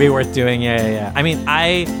doing. Yeah. I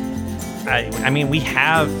mean, we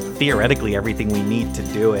have theoretically everything we need to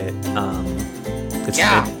do it.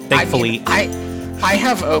 Thankfully, I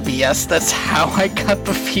have OBS. That's how I got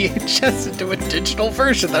the VHS into a digital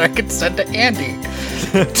version that I could send to Andy.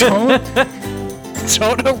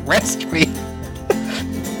 Don't arrest me.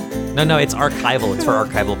 No, it's archival. It's for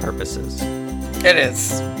archival purposes. It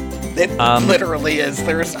is. It literally is.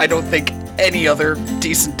 I don't think any other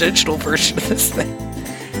decent digital version of this thing.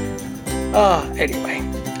 Anyway.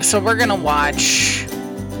 So we're gonna watch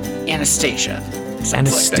Anastasia.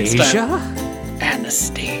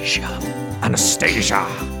 Anastasia.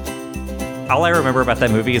 All I remember about that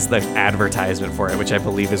movie is the advertisement for it, which I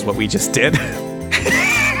believe is what we just did.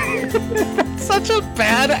 Such a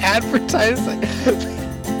bad advertising.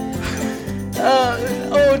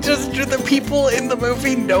 Just do the people in the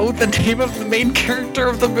movie know the name of the main character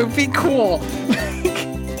of the movie? Cool.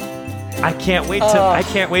 I can't wait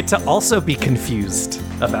to also be confused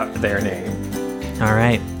about their name. All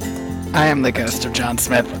right. I am the ghost of John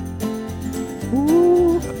Smith.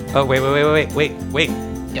 Ooh. Oh, wait.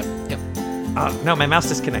 Yep. Oh, no, my mouse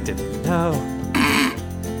disconnected. No.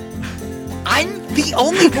 I'm the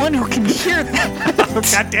only one who can hear that. Oh,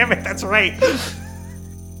 God damn it, that's right.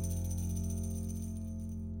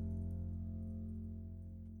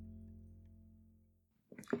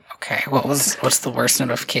 Okay, what's the worst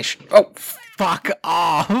notification? Oh, fuck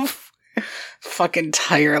off. Fuck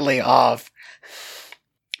entirely off.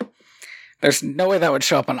 There's no way that would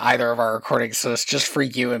show up on either of our recordings, so it's just for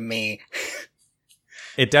you and me.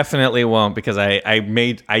 It definitely won't, because I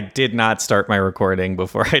did not start my recording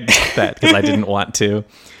before I did that, because I didn't want to.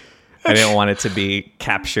 I didn't want it to be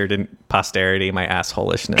captured in posterity, my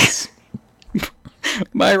assholishness.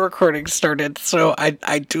 My recording started, so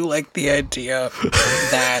I do like the idea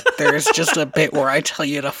that there's just a bit where I tell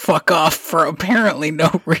you to fuck off for apparently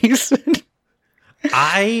no reason.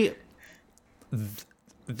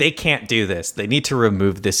 They can't do this. They need to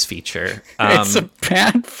remove this feature. It's a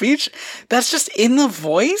bad feature. That's just in the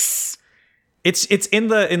voice? It's in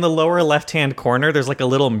the lower left-hand corner. There's like a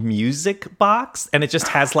little music box, and it just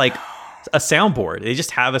has like a soundboard. They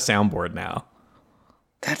just have a soundboard now.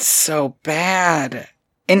 That's so bad.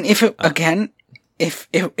 And if it was a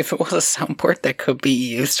soundboard that could be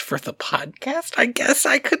used for the podcast, I guess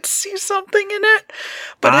I could see something in it.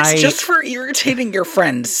 But it's just for irritating your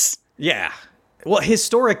friends. Yeah. Well,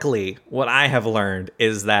 historically, what I have learned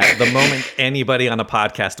is that the moment anybody on a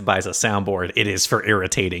podcast buys a soundboard, it is for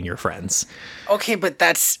irritating your friends. Okay, but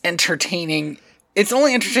that's entertaining. It's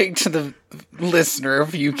only entertaining to the listener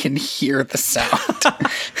if you can hear the sound.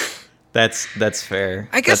 That's fair.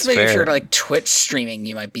 I guess maybe if you're like Twitch streaming,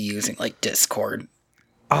 you might be using like Discord.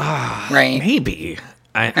 Right? Maybe.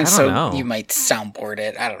 I don't know. You might soundboard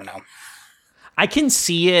it. I don't know. I can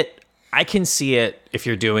see it if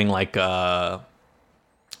you're doing like a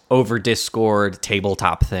over Discord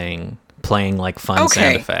tabletop thing, playing like fun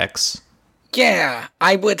sound effects. Yeah,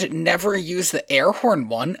 I would never use the air horn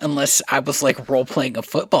one unless I was like role playing a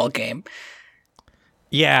football game.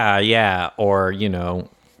 Yeah, or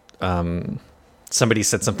somebody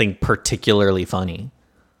said something particularly funny.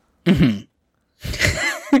 Mm-hmm.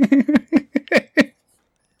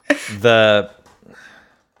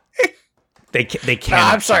 They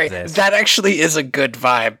can't. I'm sorry. That actually is a good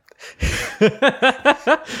vibe. They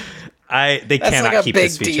cannot keep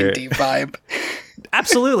this feature. That's like a big D&D vibe.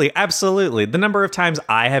 Absolutely. The number of times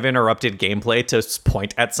I have interrupted gameplay to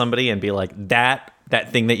point at somebody and be like, that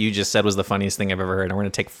thing that you just said was the funniest thing I've ever heard, and we're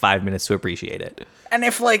going to take 5 minutes to appreciate it. And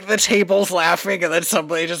if, like, the table's laughing and then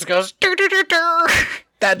somebody just goes, dur-dur-dur-dur,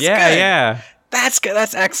 that's good. Yeah. That's good.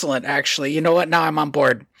 That's excellent, actually. You know what? Now I'm on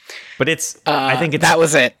board. But I think that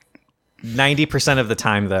was it. 90% of the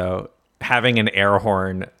time, though, having an air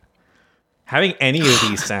horn Having any of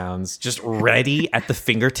these sounds just ready at the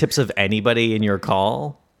fingertips of anybody in your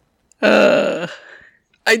call. I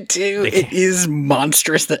do. It is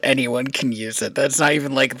monstrous that anyone can use it. That's not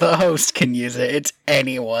even like the host can use it. It's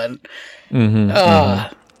anyone. And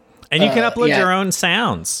you can upload your own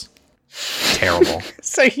sounds. Terrible.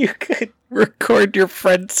 So you could record your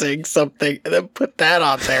friend saying something and then put that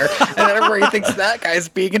on there. And then everybody thinks that guy's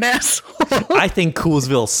being an asshole. I think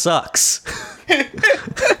Coolsville sucks.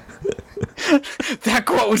 That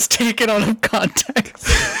quote was taken out of context.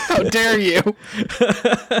 How dare you?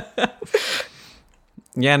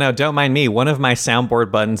 Yeah, no, don't mind me. One of my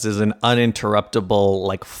soundboard buttons is an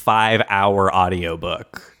uninterruptible, 5-hour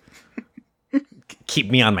audiobook. Keep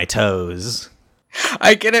me on my toes.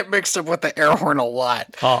 I get it mixed up with the air horn a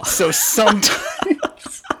lot. Oh. So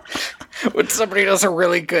sometimes when somebody does a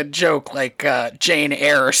really good joke, like Jane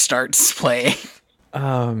Eyre starts playing.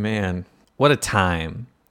 Oh, man. What a time.